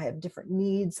different, I have different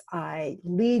needs, I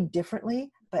lead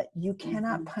differently, but you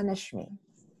cannot punish me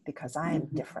because I am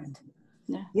different.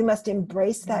 Yeah. You must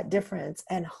embrace that difference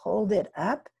and hold it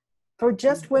up for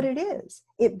just what it is.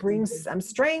 It brings some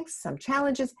strengths, some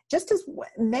challenges, just as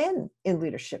men in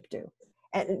leadership do.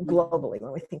 And globally,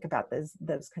 when we think about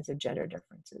those kinds of gender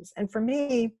differences. And for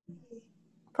me,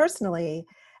 personally,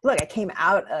 look, I came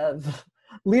out of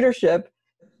leadership,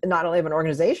 not only of an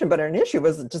organization, but an issue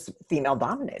was just female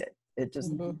dominated. It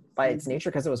just, by its nature,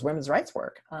 because it was women's rights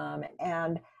work.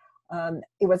 And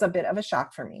it was a bit of a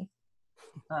shock for me.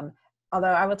 Although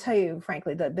I will tell you,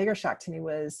 frankly, the bigger shock to me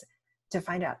was to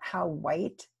find out how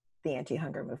white the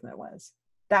anti-hunger movement was.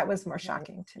 That was more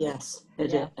shocking to me. Yes,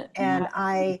 it is. And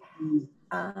I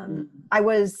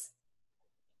was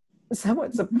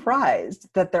somewhat surprised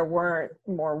that there weren't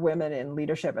more women in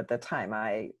leadership at the time.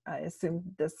 I assumed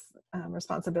this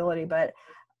responsibility, but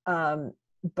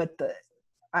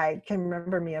I can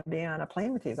remember me being on a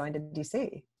plane with you going to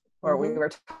DC, where we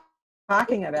were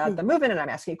talking about the movement, and I'm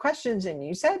asking you questions, and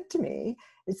you said to me,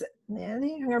 the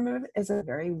anti-hunger movement is a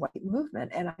very white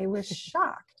movement, and I was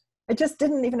shocked. It just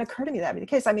didn't even occur to me that would be the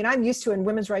case. I mean, I'm used to in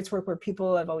women's rights work where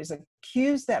people have always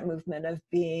accused that movement of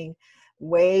being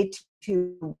way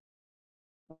too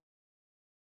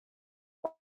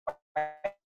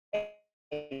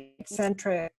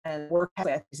eccentric and work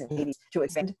with in the 80s to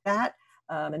expand that.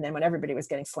 And then when everybody was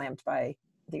getting slammed by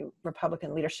the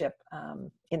Republican leadership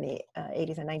in the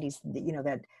 80s and 90s,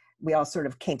 that we all sort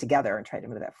of came together and tried to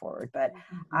move that forward. But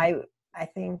I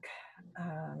think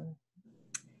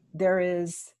there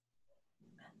is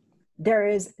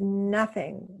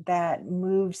nothing that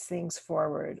moves things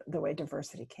forward the way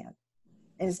diversity can.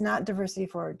 And it's not diversity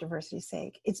for diversity's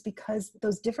sake. It's because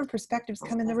those different perspectives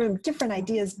come in the room, different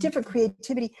ideas, different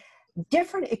creativity,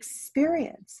 different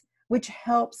experience, which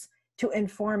helps to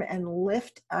inform and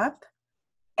lift up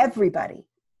everybody,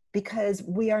 because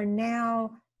we are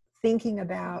now thinking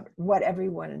about what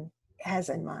everyone has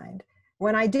in mind.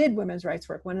 When I did women's rights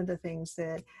work, one of the things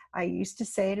that I used to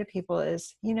say to people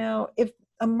is, you know, if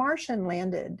a Martian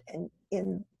landed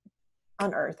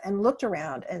on Earth and looked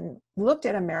around and looked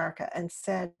at America and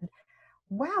said,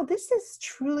 wow, this is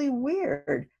truly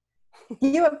weird.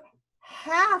 You have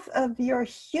half of your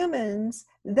humans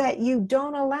that you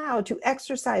don't allow to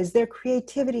exercise their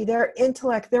creativity, their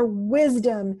intellect, their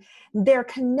wisdom, their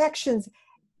connections,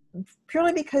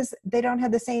 purely because they don't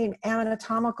have the same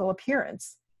anatomical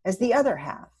appearance as the other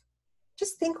half.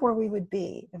 Just think where we would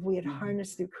be if we had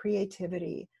harnessed the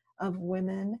creativity of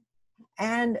women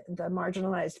and the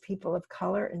marginalized people of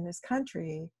color in this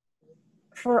country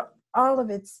for all of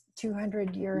its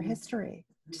 200-year history.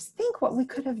 Just think what we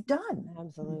could have done.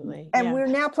 Absolutely. And we're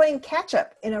now playing catch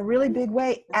up in a really big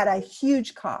way at a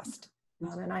huge cost.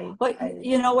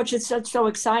 You know, which is so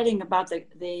exciting about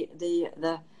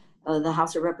the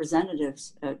House of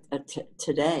Representatives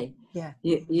today. Yeah.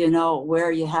 You know,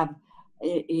 where you have,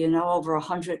 you know, over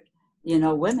 100, you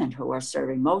know, women who are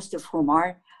serving, most of whom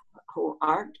are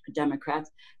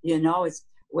Democrats. You know, it's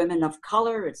women of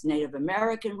color, it's Native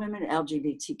American women,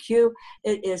 LGBTQ.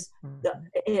 It is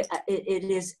it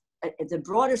is the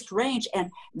broadest range,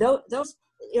 and those,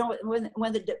 you know,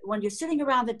 when you're sitting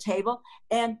around the table,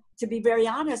 and to be very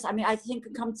honest, I mean, I think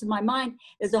it comes to my mind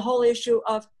is the whole issue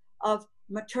of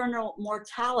maternal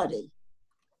mortality,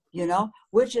 you know,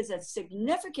 which is a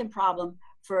significant problem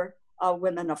for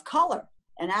women of color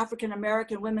and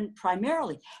African-American women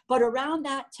primarily. But around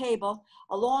that table,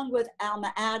 along with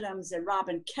Alma Adams and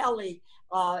Robin Kelly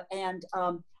and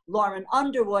Lauren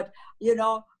Underwood, you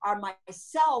know, are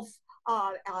myself,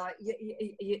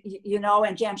 you know,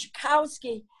 and Jan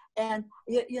Schakowsky, and,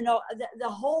 you know, the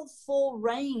whole full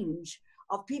range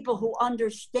of people who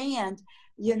understand,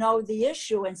 you know, the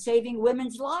issue and saving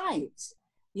women's lives,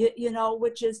 you know,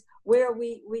 which is where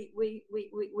we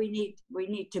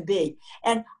need to be.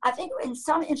 And I think in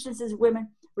some instances, women,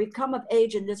 we've come of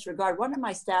age in this regard. One of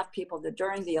my staff people that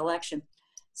during the election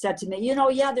said to me, you know,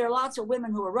 yeah, there are lots of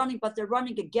women who are running, but they're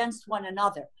running against one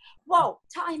another. Whoa,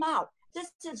 time out.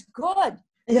 This is good.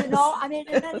 Yes. You know, I mean,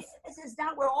 this is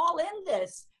not, we're all in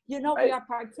this. You know, right. We are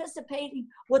participating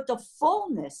with the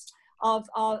fullness of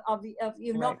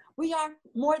you know, right. We are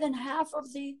more than half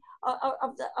of the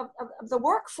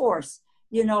workforce,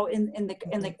 you know, in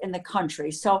the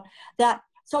country. So that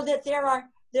there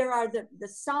are the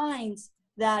signs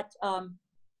that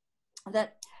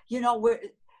that, you know,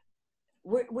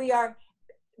 we are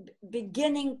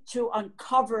beginning to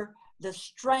uncover the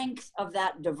strength of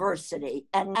that diversity,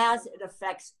 and as it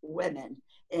affects women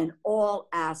in all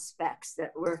aspects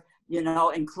that we're, you know,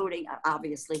 including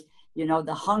obviously, you know,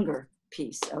 the hunger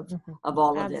piece of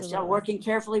all of this. You know, working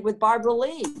carefully with Barbara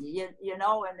Lee, you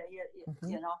know, and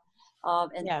you know,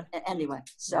 and yeah. Anyway,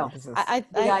 so you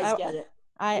guys get it.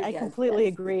 I completely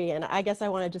agree, and I guess I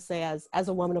wanted to say, as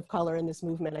a woman of color in this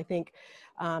movement, I think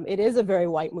it is a very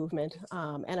white movement,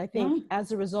 and I think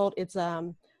as a result, it's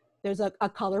there's a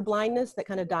color blindness that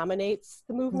kind of dominates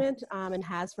the movement, and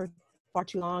has for far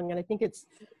too long, and I think it's,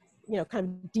 you know, kind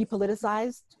of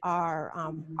depoliticized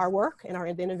our work and our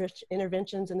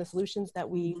interventions and the solutions that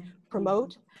we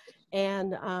promote.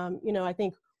 And, you know, I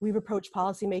think we've approached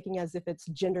policymaking as if it's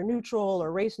gender neutral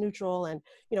or race neutral. And,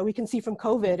 you know, we can see from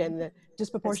COVID and the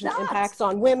disproportionate impacts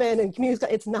on women and communities.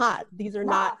 It's not, these are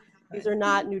not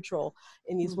neutral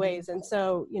in these ways. And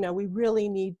so, you know, we really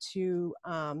need to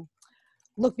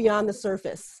look beyond the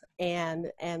surface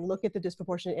and look at the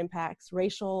disproportionate impacts,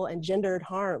 racial and gendered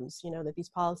harms, you know, that these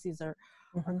policies are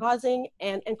causing,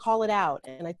 and call it out.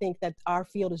 And I think that our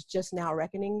field is just now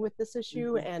reckoning with this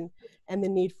issue and the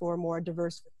need for more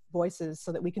diverse voices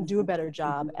so that we can do a better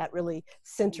job at really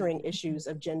centering issues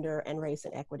of gender and race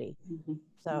and equity.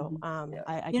 So,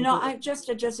 I you know, I just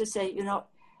to say, you know,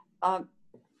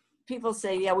 people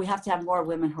say, yeah, we have to have more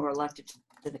women who are elected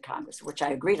to the Congress, which I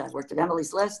agreed. I worked at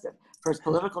Emily's List, the first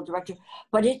political director,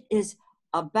 but it is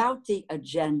about the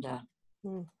agenda.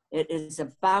 It is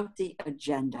about the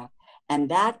agenda, and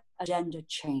that agenda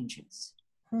changes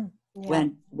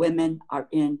when women are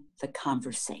in the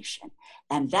conversation,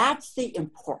 and that's the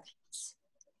importance.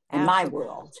 in my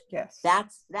world. Yes. That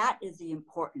is the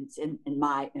importance in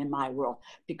my world,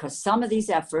 because some of these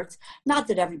efforts, not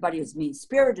that everybody is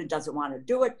mean-spirited, doesn't want to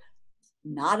do it,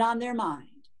 not on their mind,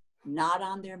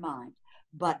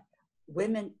 but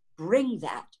women bring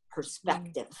that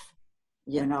perspective,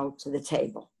 to the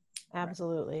table.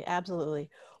 Absolutely, absolutely.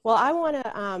 Well, I want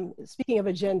to, speaking of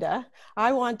agenda,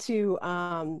 I want to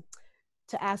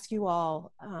ask you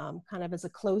all, kind of as a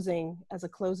closing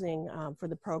for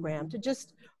the program, to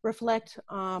just reflect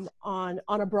on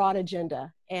a broad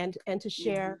agenda and to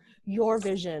share your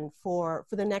vision for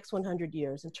the next 100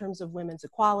 years in terms of women's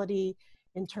equality,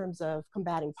 in terms of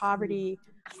combating poverty,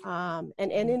 and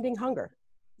ending hunger.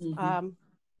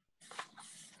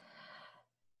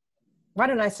 Why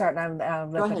don't I start, and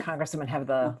let the Congresswoman have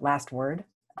the last word.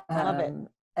 I love it.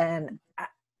 And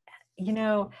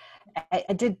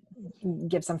I did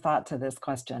give some thought to this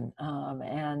question,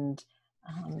 and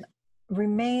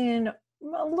remain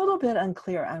a little bit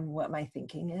unclear on what my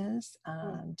thinking is,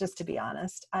 just to be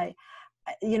honest.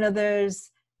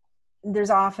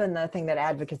 There's often the thing that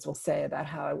advocates will say about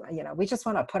how, we just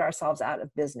want to put ourselves out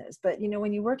of business. But,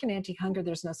 when you work in anti-hunger,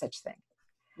 there's no such thing.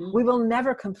 We will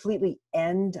never completely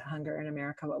end hunger in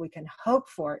America. What we can hope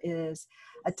for is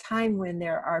a time when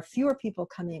there are fewer people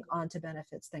coming onto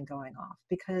benefits than going off,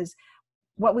 because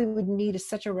what we would need is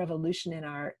such a revolution in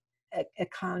our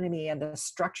economy and the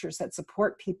structures that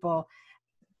support people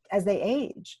as they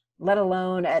age, let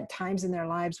alone at times in their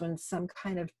lives when some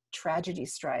kind of tragedy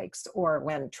strikes, or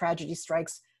when tragedy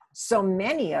strikes so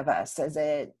many of us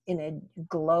in a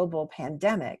global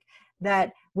pandemic,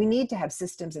 that we need to have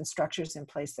systems and structures in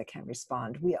place that can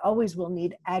respond. We always will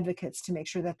need advocates to make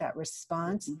sure that that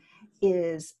response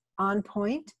is on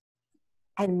point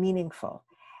and meaningful.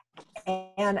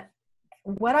 And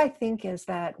what I think is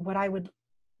that what I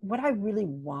really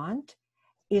want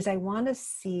is, I want to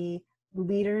see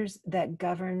leaders that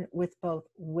govern with both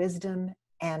wisdom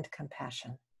and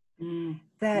compassion.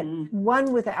 That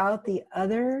one without the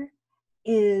other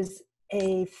is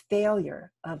a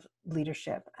failure of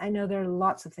leadership. I know there are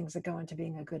lots of things that go into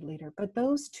being a good leader, but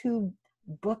those two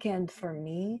bookend for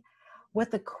me what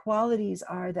the qualities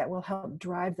are that will help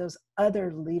drive those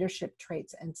other leadership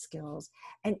traits and skills.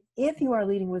 And if you are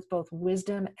leading with both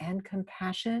wisdom and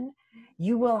compassion,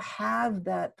 you will have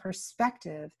that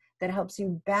perspective that helps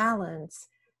you balance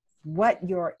what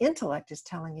your intellect is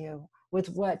telling you with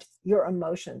what your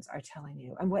emotions are telling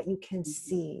you and what you can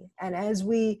see. And as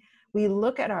we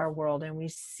look at our world and we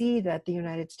see that the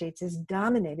United States is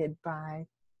dominated by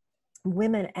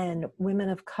women and women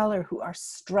of color who are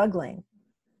struggling,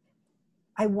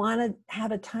 I want to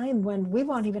have a time when we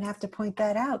won't even have to point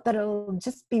that out, that it'll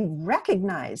just be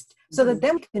recognized so that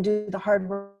then we can do the hard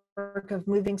work of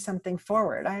moving something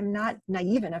forward. I'm not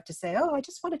naive enough to say, oh, I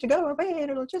just want it to go away and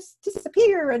it'll just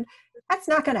disappear. And that's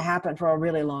not going to happen for a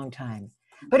really long time.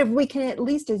 But if we can at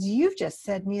least, as you've just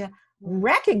said, Mia,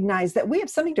 recognize that we have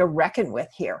something to reckon with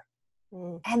here.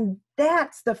 And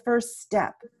that's the first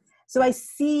step. So I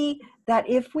see that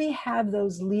if we have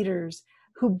those leaders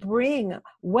who bring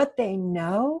what they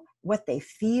know, what they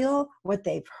feel, what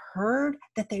they've heard,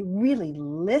 that they really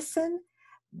listen,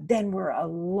 then we're a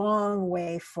long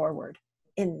way forward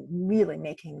in really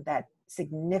making that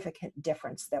significant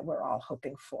difference that we're all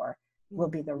hoping for will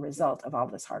be the result of all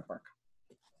this hard work.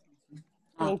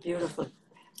 Oh, beautiful,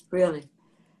 really.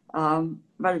 What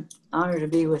an honor to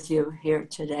be with you here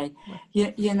today.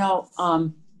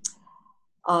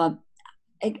 I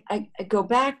go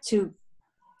back to,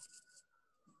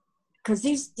 because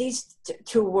these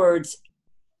two words,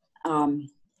 I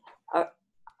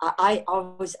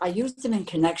use them in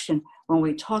connection when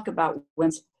we talk about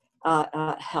women's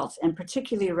health, and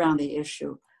particularly around the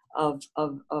issue of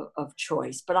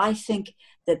choice. But I think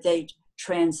that they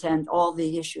transcend all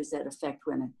the issues that affect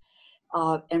women,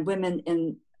 and women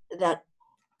in that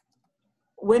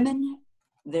women,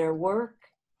 their work,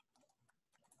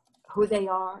 who they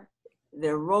are,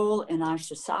 their role in our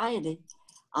society,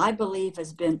 I believe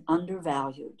has been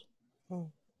undervalued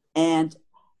and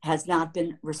has not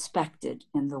been respected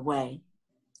in the way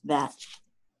that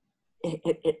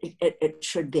it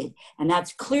should be. And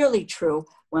that's clearly true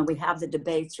when we have the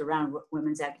debates around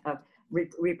women's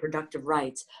reproductive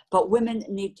rights. But women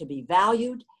need to be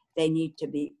valued. They need to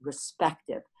be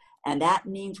respected. And that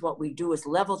means what we do is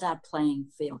level that playing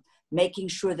field, making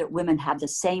sure that women have the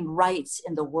same rights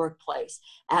in the workplace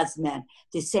as men,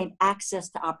 the same access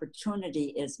to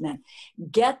opportunity as men,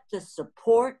 get the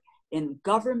support in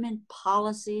government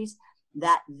policies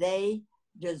that they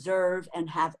deserve and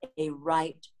have a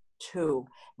right to.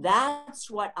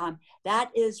 That's what that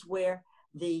is where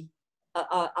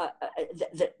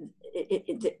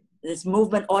this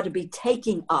movement ought to be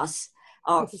taking us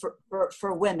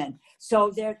for women.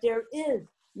 So there is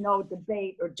no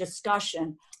debate or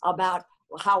discussion about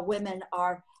how women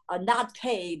are not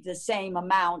paid the same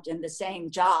amount in the same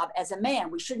job as a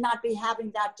man. We should not be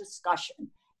having that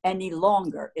discussion any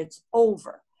longer. It's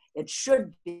over. It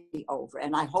should be over,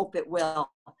 and I hope it will.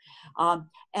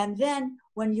 And then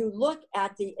when you look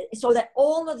at so that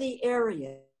all of the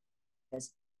areas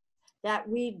that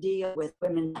we deal with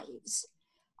women's lives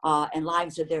and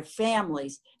lives of their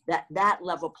families, that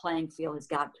level playing field has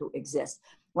got to exist.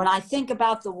 When I think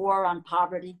about the war on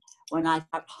poverty, when I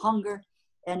thought hunger,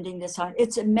 ending this hunger,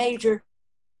 it's a major,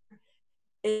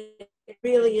 it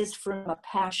really is from a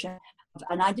passion.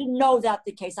 And I didn't know that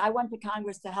the case. I went to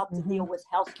Congress to help to deal with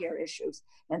healthcare issues,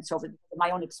 and so my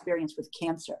own experience with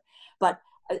cancer. But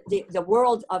the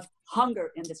world of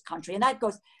hunger in this country, and that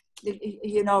goes,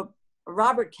 you know,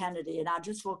 Robert Kennedy, and I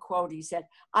just will quote, he said,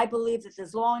 "I believe that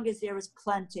as long as there is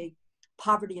plenty,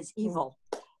 poverty is evil.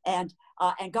 And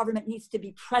government needs to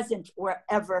be present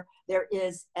wherever there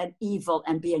is an evil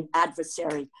and be an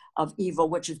adversary of evil,"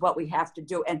 which is what we have to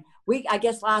do. And I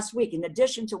guess last week, in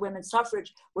addition to women's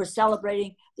suffrage, we're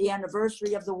celebrating the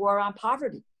anniversary of the war on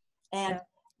poverty. And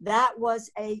that was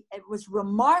it was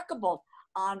remarkable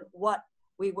on what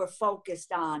we were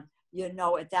focused on, you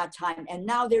know, at that time. And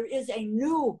now there is a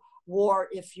new war,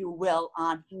 if you will,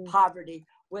 on poverty,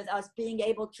 with us being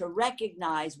able to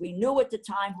recognize, we knew at the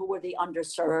time who were the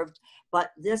underserved,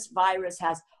 but this virus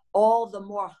has all the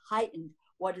more heightened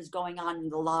what is going on in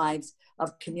the lives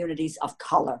of communities of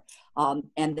color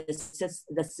and the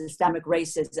systemic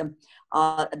racism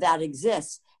that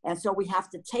exists. And so we have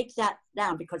to take that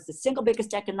down, because the single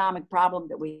biggest economic problem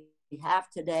that we have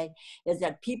today is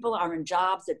that people are in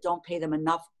jobs that don't pay them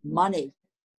enough money.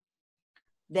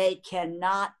 They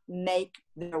cannot make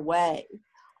their way.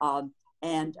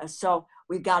 So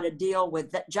we've got to deal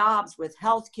with jobs, with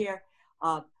healthcare,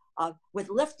 with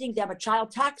lifting them a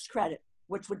child tax credit,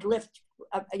 which would lift,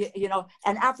 you know,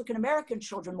 and African-American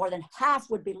children, more than half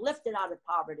would be lifted out of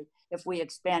poverty if we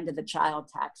expanded the child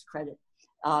tax credit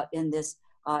in this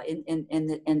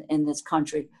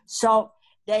country. So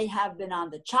they have been on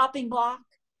the chopping block,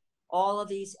 all of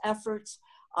these efforts.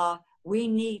 We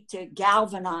need to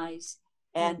galvanize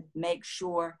and make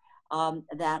sure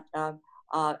that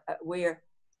we're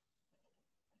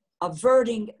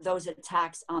averting those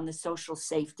attacks on the social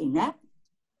safety net,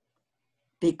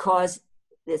 because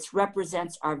this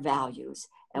represents our values,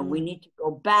 and we need to go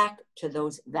back to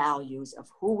those values of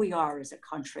who we are as a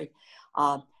country,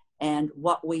 and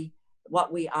what we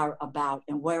are about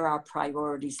and where our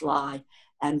priorities lie.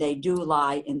 And they do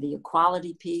lie in the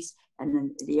equality piece, and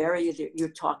in the area that you're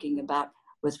talking about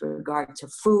with regard to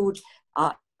food,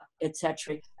 et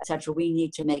cetera, et cetera. We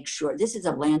need to make sure this is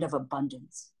a land of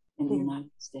abundance in the United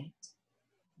States.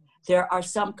 There are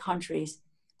some countries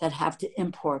that have to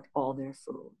import all their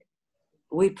food.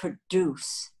 We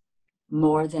produce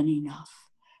more than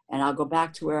enough. And I'll go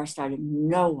back to where I started.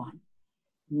 No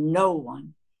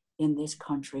one in this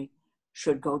country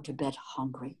should go to bed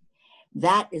hungry.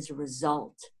 That is a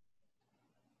result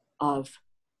of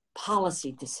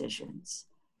policy decisions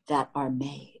that are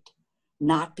made,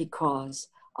 not because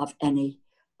of any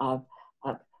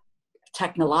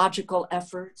technological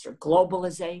efforts or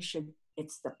globalization.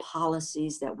 It's the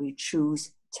policies that we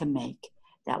choose to make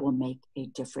that will make a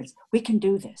difference. We can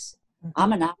do this.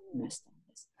 I'm an optimist on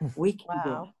this. We can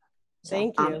do it. So,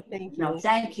 thank you. Thank you. No,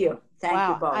 thank you. Thank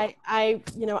you both.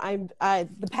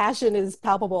 The passion is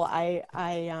palpable. I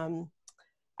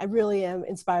really am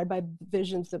inspired by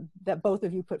visions that both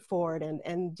of you put forward,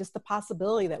 and just the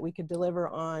possibility that we could deliver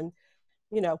on,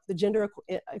 you know, the gender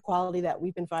equality that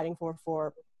we've been fighting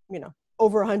for, you know,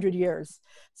 over 100 years.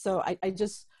 So I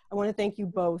want to thank you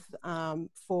both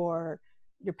for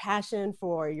your passion,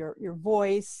 for your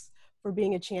voice, for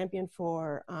being a champion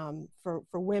for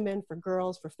women, for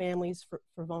girls, for families,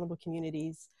 for vulnerable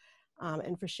communities,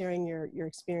 and for sharing your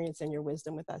experience and your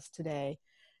wisdom with us today.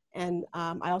 And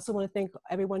I also want to thank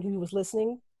everyone who was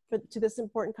listening to this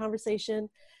important conversation.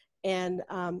 And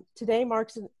today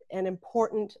marks an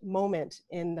important moment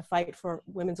in the fight for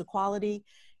women's equality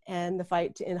and the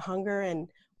fight to end hunger. And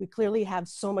we clearly have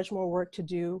so much more work to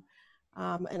do.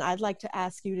 And I'd like to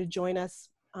ask you to join us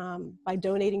by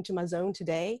donating to MAZON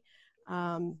today.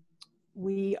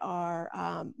 We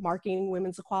are marking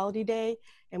Women's Equality Day,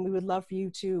 and we would love for you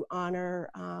to honor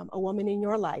a woman in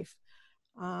your life,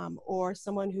 or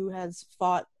someone who has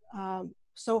fought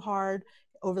so hard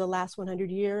over the last 100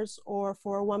 years, or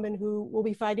for a woman who will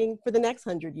be fighting for the next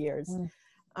 100 years.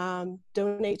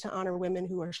 Donate to honor women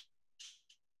who are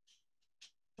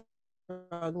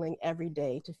struggling every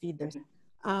day to feed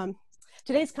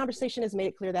Today's conversation has made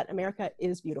it clear that America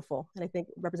is beautiful. And I think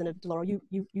Representative DeLauro,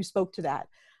 you spoke to that.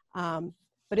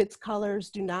 But its colors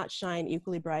do not shine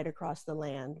equally bright across the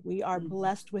land. We are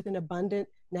blessed with an abundant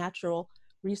natural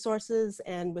resources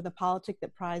and with a politic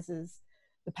that prizes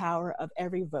the power of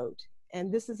every vote.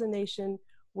 And this is a nation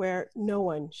where no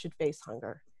one should face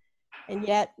hunger. And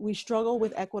yet we struggle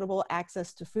with equitable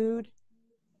access to food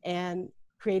and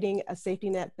creating a safety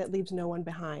net that leaves no one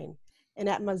behind. And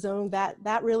at MAZON,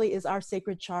 that really is our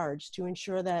sacred charge, to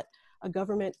ensure that a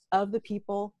government of the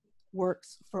people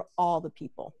works for all the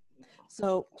people.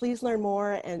 So please learn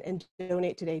more and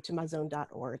donate today to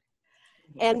mazon.org.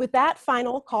 And with that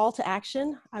final call to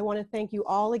action, I want to thank you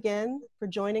all again for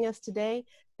joining us today.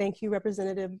 Thank you,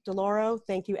 Representative DeLauro.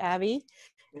 Thank you, Abby.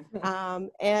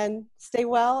 And stay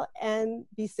well and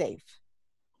be safe.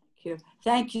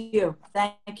 Thank you.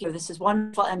 Thank you. This is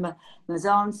wonderful. And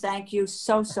MAZON, thank you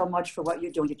so much for what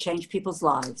you're doing. You change people's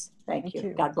lives. Thank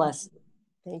you. God bless.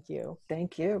 Thank you.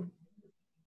 Thank you.